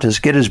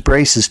orthodontist, get his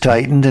braces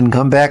tightened, and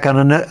come back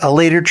on a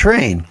later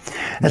train.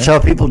 That's how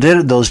people did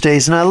it those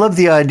days. And I love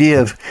the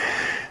idea of,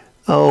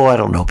 I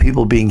don't know,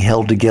 people being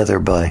held together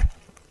by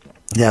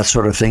that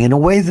sort of thing in a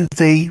way that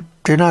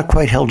they're not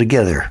quite held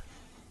together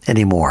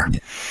anymore.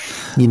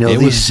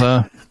 These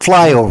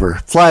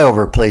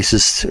flyover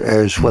places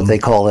is what they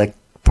call that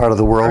part of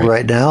the world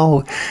right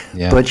now.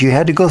 But you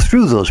had to go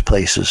through those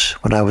places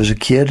when I was a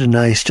kid, and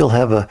I still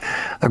have a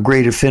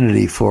great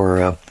affinity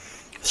for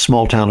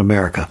small town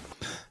America.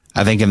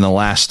 I think in the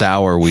last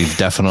hour, we've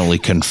definitely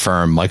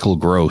confirmed Michael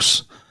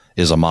Gross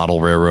is a model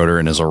railroader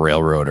and is a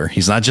railroader.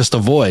 He's not just a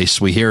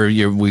voice. We've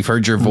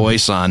heard your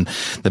voice on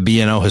the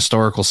B&O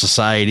historical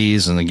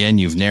societies. And again,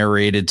 you've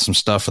narrated some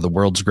stuff for the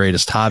World's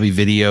Greatest Hobby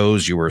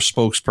videos. You were a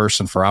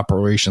spokesperson for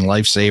Operation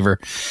Lifesaver,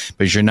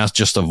 but you're not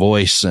just a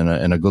voice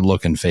and a good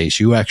looking face.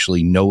 You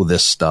actually know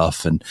this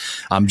stuff. And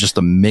I'm just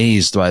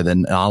amazed by the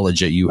knowledge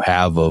that you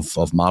have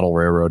of model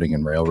railroading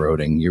and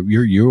railroading.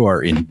 You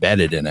are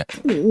embedded in it.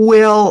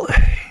 Well,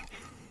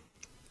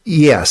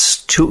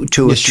 yes, to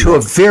a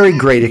very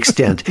great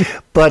extent,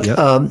 but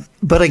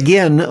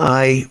again,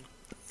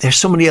 there's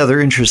so many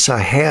other interests I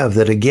have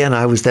that, again,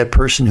 I was that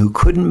person who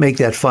couldn't make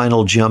that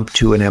final jump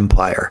to an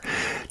empire,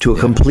 to a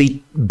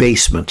complete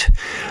basement.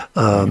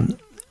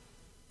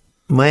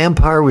 My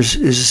empire is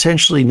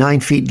essentially 9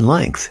 feet in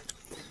length,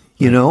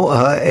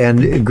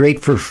 and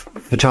great for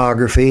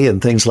photography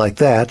and things like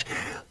that,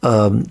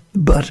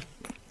 but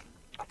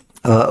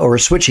or a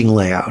switching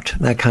layout,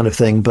 that kind of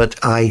thing. But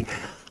I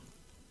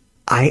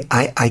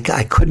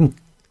couldn't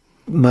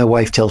my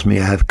wife tells me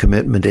I have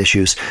commitment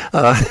issues.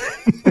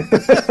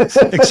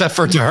 Except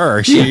for to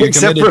her. You're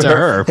committed to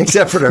her.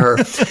 Except for to her.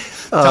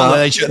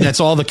 That's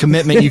all the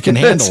commitment you can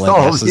handle.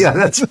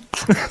 That's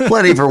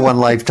plenty for one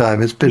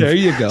lifetime. It's been there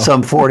you go.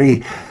 Some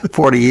 40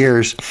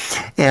 years.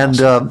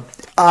 And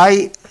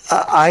I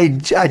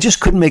just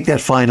couldn't make that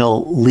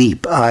final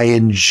leap. I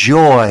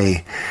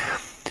enjoy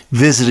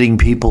visiting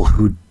people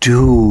who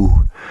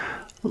do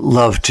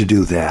love to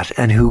do that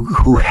and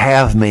who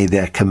have made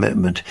that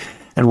commitment.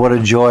 And what a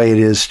joy it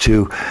is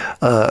to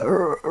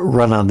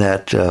run on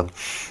that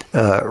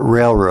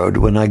railroad.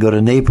 When I go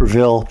to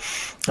Naperville,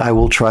 I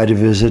will try to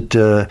visit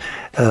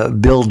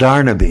Bill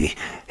Darnaby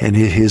and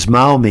his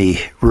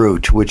Maumee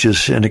route, which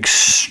is an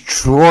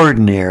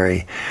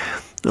extraordinary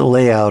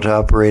layout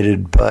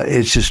operated. But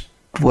it's just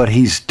what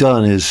he's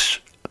done is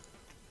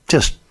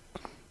just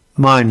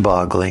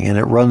mind-boggling, and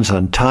it runs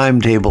on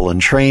timetable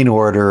and train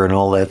order and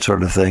all that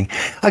sort of thing.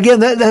 Again,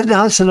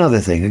 that's another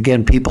thing.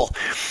 Again, people.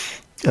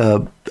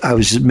 I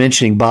was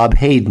mentioning Bob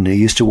Hayden, who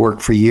used to work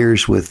for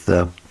years with. He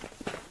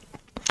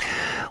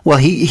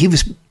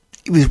was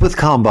with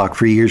Kalmbach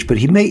for years, but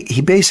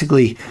he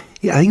basically.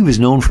 I think he was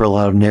known for a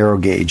lot of narrow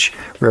gauge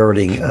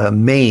railroading.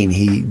 Maine,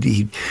 he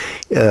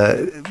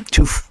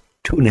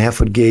 2.5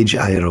 foot gauge.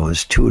 I don't know, it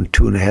was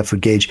 2.5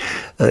 foot gauge.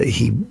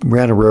 He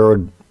ran a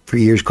railroad for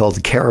years called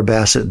the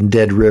Carabasset and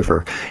Dead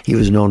River. He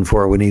was known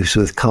for it when he was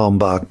with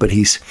Kalmbach, but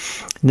he's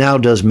now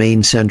does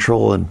Maine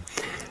Central and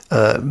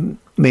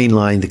Main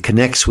line that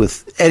connects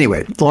with.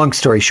 Anyway, long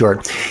story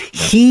short,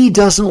 he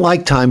doesn't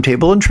like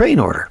timetable and train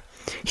order.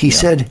 He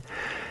said,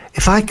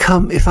 if I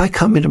come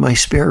into my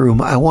spare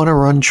room, I want to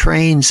run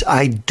trains.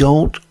 I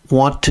don't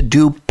want to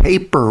do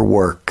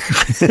paperwork.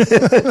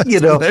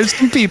 There's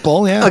some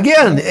people. Yeah.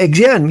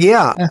 Again,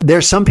 yeah.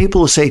 There's some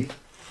people who say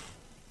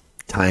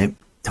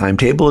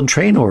timetable and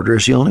train order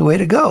is the only way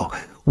to go.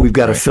 We've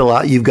got to fill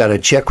out, you've got to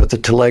check with the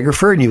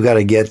telegrapher, and you've got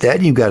to get that,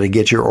 and you've got to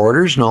get your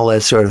orders and all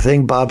that sort of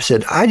thing. Bob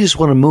said, I just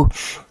want to move,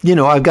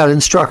 I've got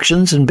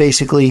instructions, and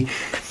basically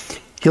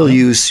he'll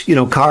use,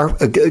 car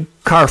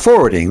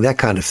forwarding, that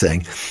kind of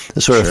thing.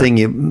 The sort of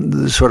thing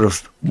the sort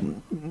of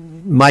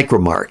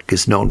Micromark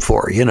is known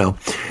for,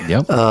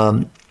 Yep.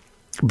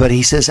 But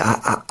he says,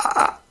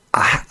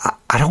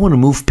 I don't want to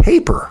move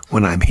paper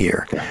when I'm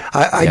here.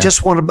 I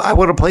just want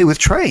to play with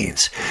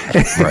trains.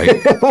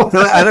 Right.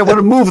 I don't want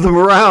to move them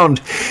around.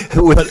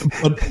 But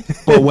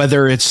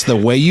whether it's the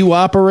way you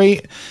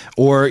operate,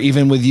 or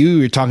even with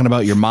you're talking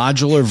about your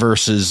modular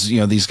versus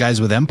these guys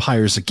with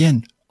empires.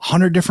 Again,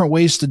 100 different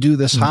ways to do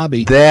this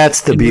hobby.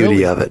 That's the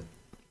beauty of it.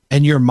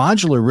 And your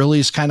modular really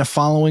is kind of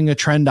following a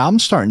trend I'm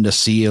starting to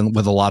see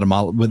with a lot of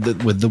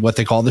with what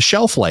they call the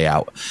shelf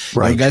layout.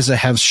 Right, guys that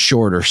have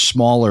shorter,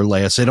 smaller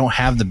layouts. They don't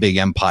have the big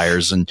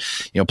empires, and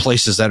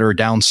places that are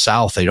down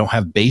south, they don't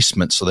have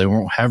basements, so they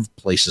won't have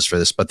places for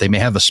this. But they may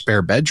have a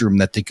spare bedroom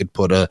that they could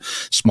put a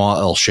small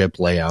L-shaped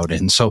layout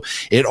in. So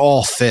it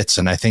all fits,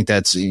 and I think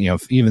that's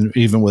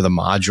even with a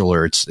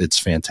modular, it's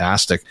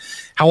fantastic.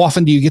 How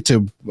often do you get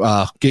to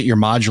get your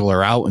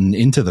modular out and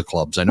into the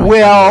clubs? I know.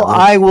 Well,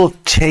 I will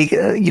take.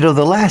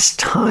 The last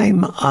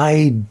time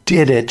I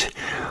did it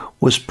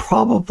was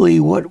probably,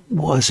 what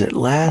was it,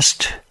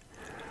 last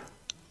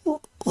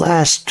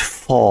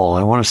fall.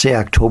 I want to say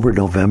October,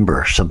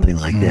 November, something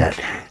like that.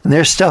 And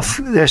there's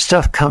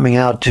stuff coming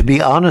out. To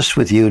be honest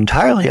with you,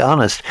 entirely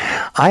honest,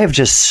 I've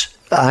just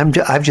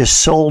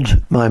sold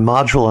my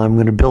module. I'm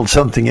going to build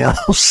something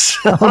else.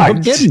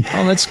 I'm kidding.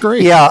 Oh, that's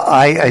great. Yeah,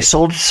 I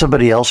sold it to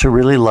somebody else who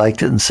really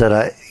liked it and said,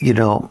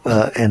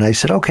 and I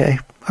said, okay,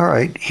 all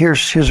right,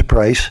 here's a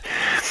price.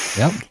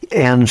 Yep.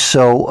 And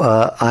so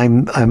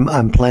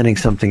I'm planning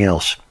something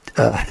else.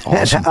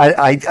 Awesome.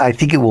 I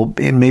think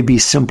it may be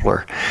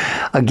simpler.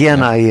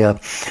 Again, I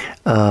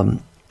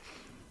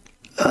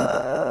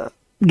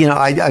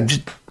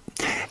just.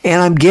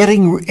 And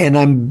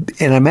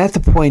I'm at the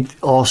point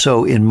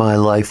also in my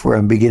life where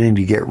I'm beginning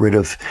to get rid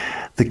of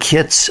the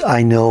kits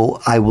I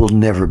know I will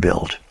never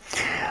build.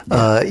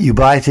 You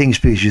buy things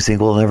because you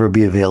think will never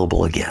be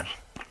available again.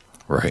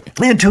 Right.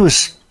 And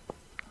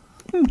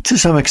to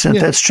some extent,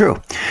 that's true.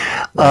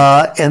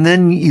 Right. And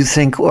then you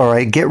think, all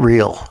right, get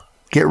real.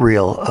 What are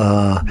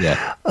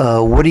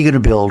you going to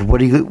build?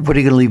 What are you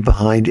going to leave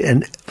behind?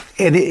 And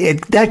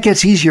that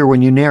gets easier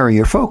when you narrow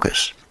your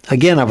focus.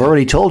 Again, I've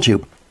already told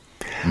you.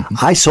 Mm-hmm.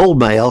 I sold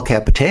my El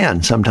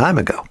Capitan some time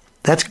ago.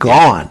 That's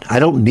gone. I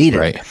don't need it.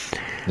 Right.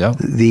 Yep.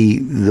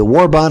 The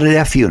war bonded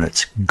F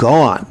units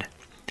gone.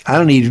 I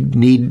don't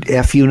need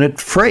F unit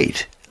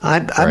freight.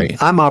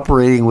 I'm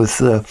operating with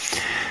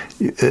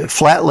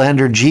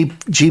Flatlander Jeep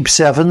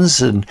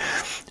 7s and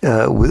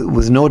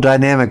with no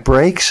dynamic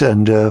brakes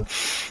and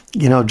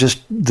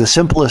just the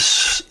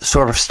simplest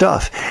sort of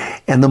stuff.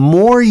 And the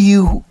more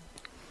you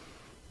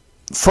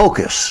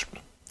focus,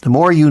 the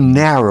more you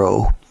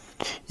narrow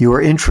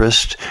your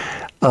interest,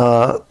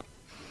 the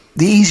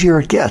easier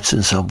it gets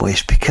in some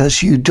ways,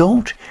 because you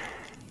don't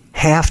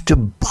have to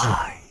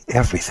buy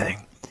everything.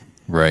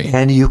 Right.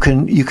 And you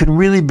can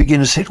really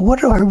begin to say,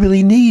 what do I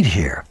really need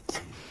here?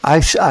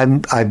 I've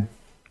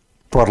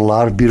bought a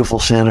lot of beautiful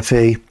Santa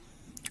Fe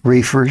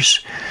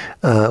reefers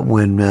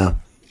when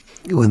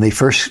they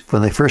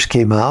first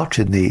came out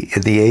in the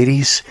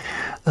 80s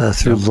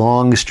through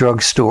Long's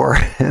Drugstore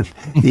and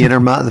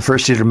the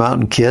first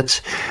Intermountain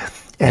kits,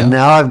 and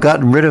now I've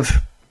gotten rid of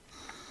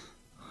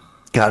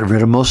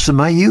most of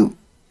my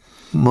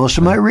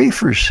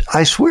reefers.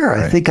 I swear,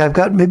 I think I've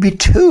got maybe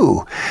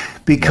 2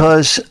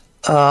 because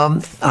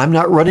I'm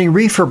not running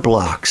reefer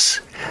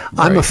blocks.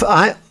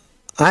 Right.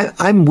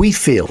 I'm wheat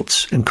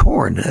fields and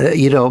corn.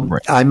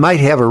 I might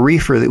have a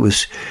reefer that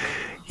was,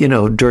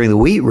 during the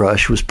wheat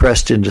rush was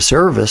pressed into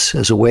service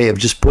as a way of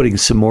just putting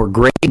some more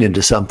grain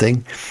into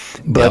something,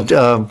 but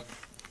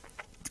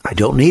I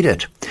don't need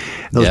it.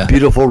 Those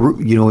beautiful,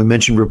 we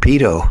mentioned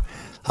Rapido.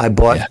 I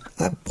bought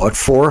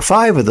 4 or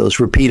 5 of those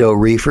Rapido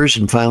reefers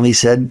and finally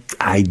said,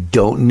 I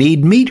don't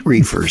need meat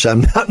reefers.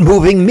 I'm not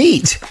moving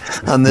meat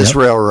on this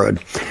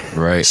railroad.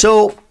 Right.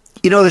 So,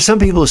 there's some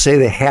people who say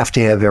they have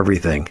to have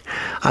everything.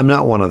 I'm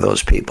not one of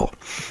those people.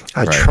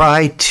 I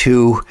try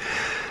to.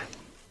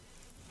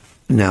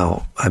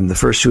 Now, I'm the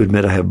first to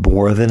admit I have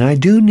more than I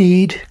do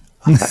need.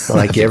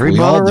 Like every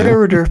model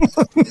railroader.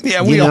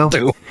 Yeah, we all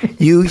do.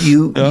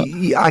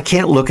 I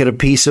can't look at a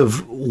piece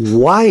of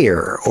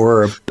wire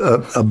or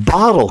a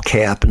bottle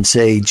cap and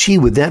say, gee,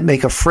 would that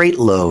make a freight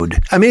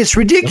load? I mean, it's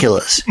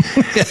ridiculous.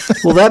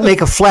 Will that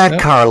make a flat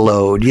car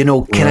load?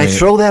 Can I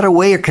throw that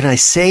away or can I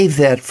save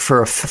that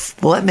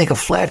will that make a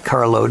flat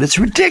car load? It's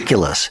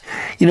ridiculous.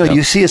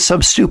 You see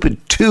some stupid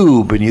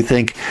tube and you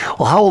think,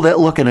 well, how will that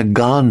look in a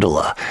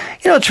gondola?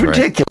 It's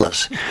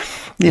ridiculous.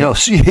 You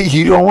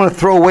don't want to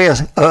throw away a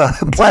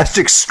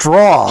plastic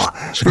straw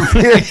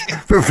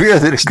for fear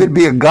that it could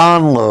be a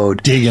gone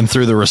load. Digging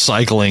through the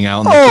recycling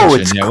out in the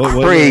kitchen. It's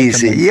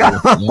crazy.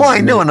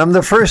 I know, and I'm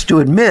the first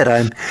to admit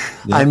I'm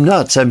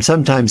nuts. I'm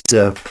sometimes,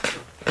 I've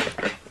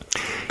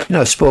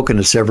spoken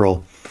to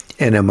several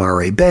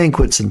NMRA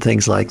banquets and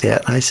things like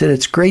that. And I said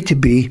it's great to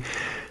be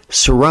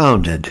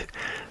surrounded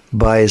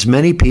by as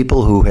many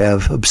people who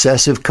have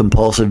obsessive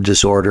compulsive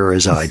disorder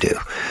as I do.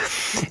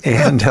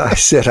 And I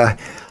said,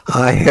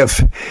 I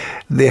have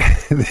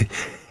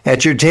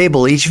at your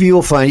table, each of you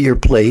will find at your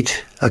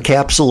plate a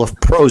capsule of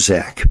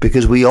Prozac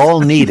because we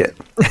all need it.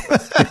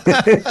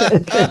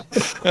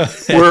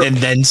 And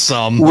then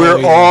some.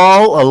 We're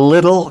all a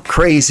little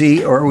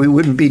crazy or we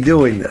wouldn't be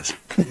doing this.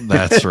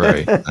 That's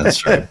right.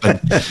 That's right.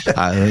 But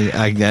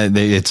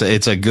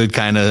it's a good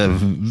kind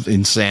of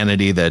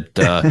insanity that,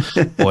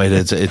 boy,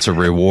 it's a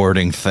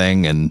rewarding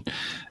thing. And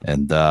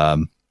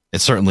it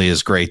certainly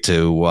is great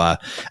to,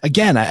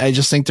 again, I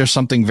just think there's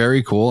something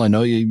very cool. I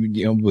know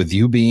with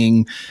you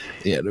being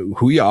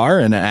who you are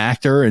and an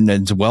actor and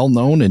it's well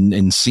known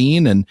and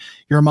seen, and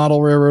you're a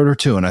model railroader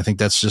too. And I think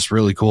that's just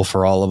really cool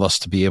for all of us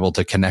to be able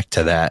to connect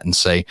to that and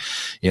say,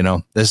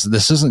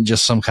 this isn't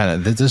just some kind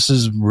of, this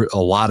is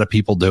a lot of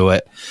people do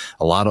it,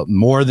 a lot of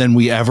more than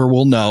we ever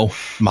will know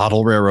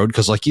model railroad.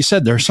 Cause like you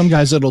said, there are some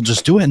guys that'll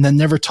just do it and then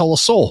never tell a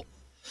soul.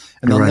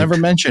 And they'll never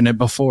mention it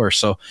before.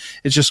 So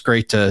it's just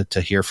great to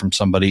hear from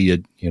somebody,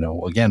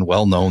 again,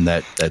 well known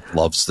that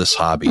loves this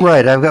hobby.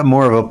 Right. I've got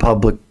more of a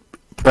public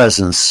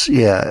presence.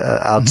 Yeah.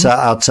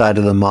 Outside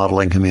of the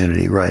modeling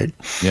community. Right.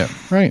 Yeah.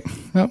 Right.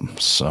 Yep.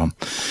 So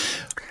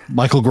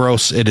Michael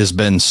Gross, it has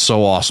been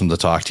so awesome to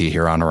talk to you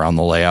here on Around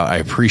the Layout. I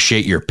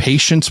appreciate your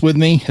patience with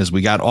me as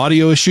we got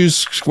audio issues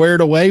squared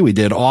away. We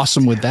did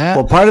awesome with that.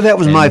 Well, part of that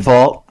was my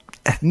fault.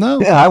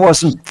 No, I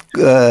wasn't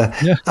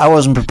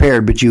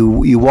prepared, but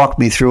you walked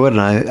me through it, and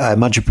I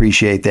much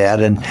appreciate that.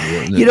 And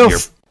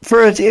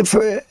for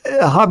a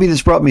hobby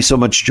that's brought me so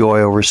much joy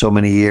over so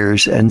many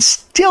years, and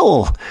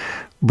still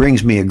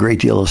brings me a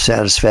great deal of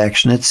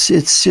satisfaction. It's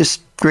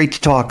just great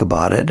to talk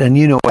about it, and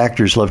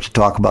actors love to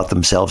talk about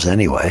themselves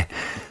anyway.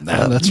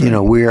 That's right.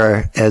 We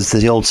are, as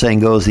the old saying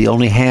goes, the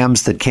only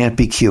hams that can't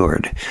be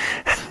cured.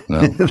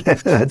 No.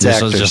 That's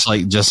just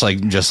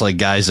like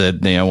guys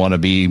that want to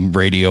be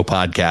radio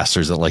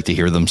podcasters that like to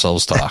hear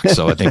themselves talk.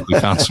 So I think we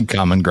found some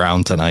common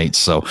ground tonight.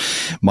 So,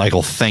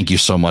 Michael, thank you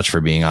so much for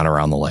being on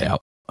Around the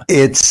Layout.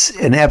 It's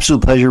an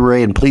absolute pleasure,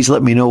 Ray, and please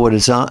let me know when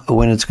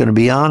it's going to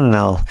be on, and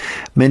I'll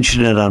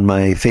mention it on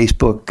my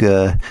Facebook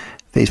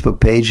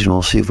page, and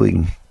we'll see if we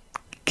can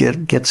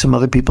get some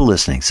other people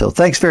listening. So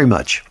thanks very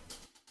much.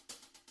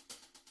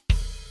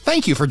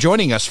 Thank you for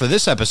joining us for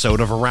this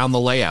episode of Around the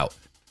Layout.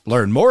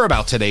 Learn more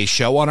about today's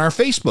show on our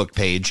Facebook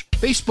page,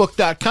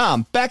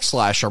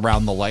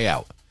 facebook.com/Around the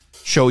Layout.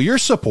 Show your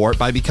support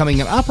by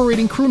becoming an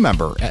operating crew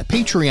member at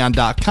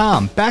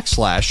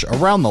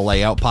patreon.com/Around the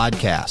Layout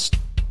podcast.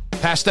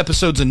 Past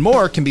episodes and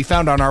more can be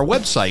found on our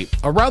website,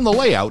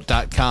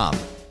 aroundthelayout.com.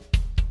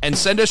 And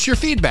send us your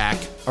feedback,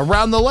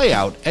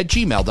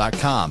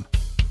 aroundthelayout@gmail.com.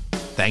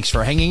 Thanks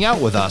for hanging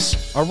out with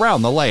us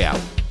around the layout.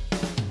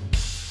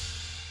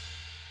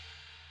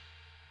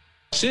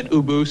 Sit,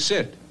 Ubu,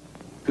 sit.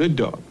 Good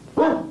dog.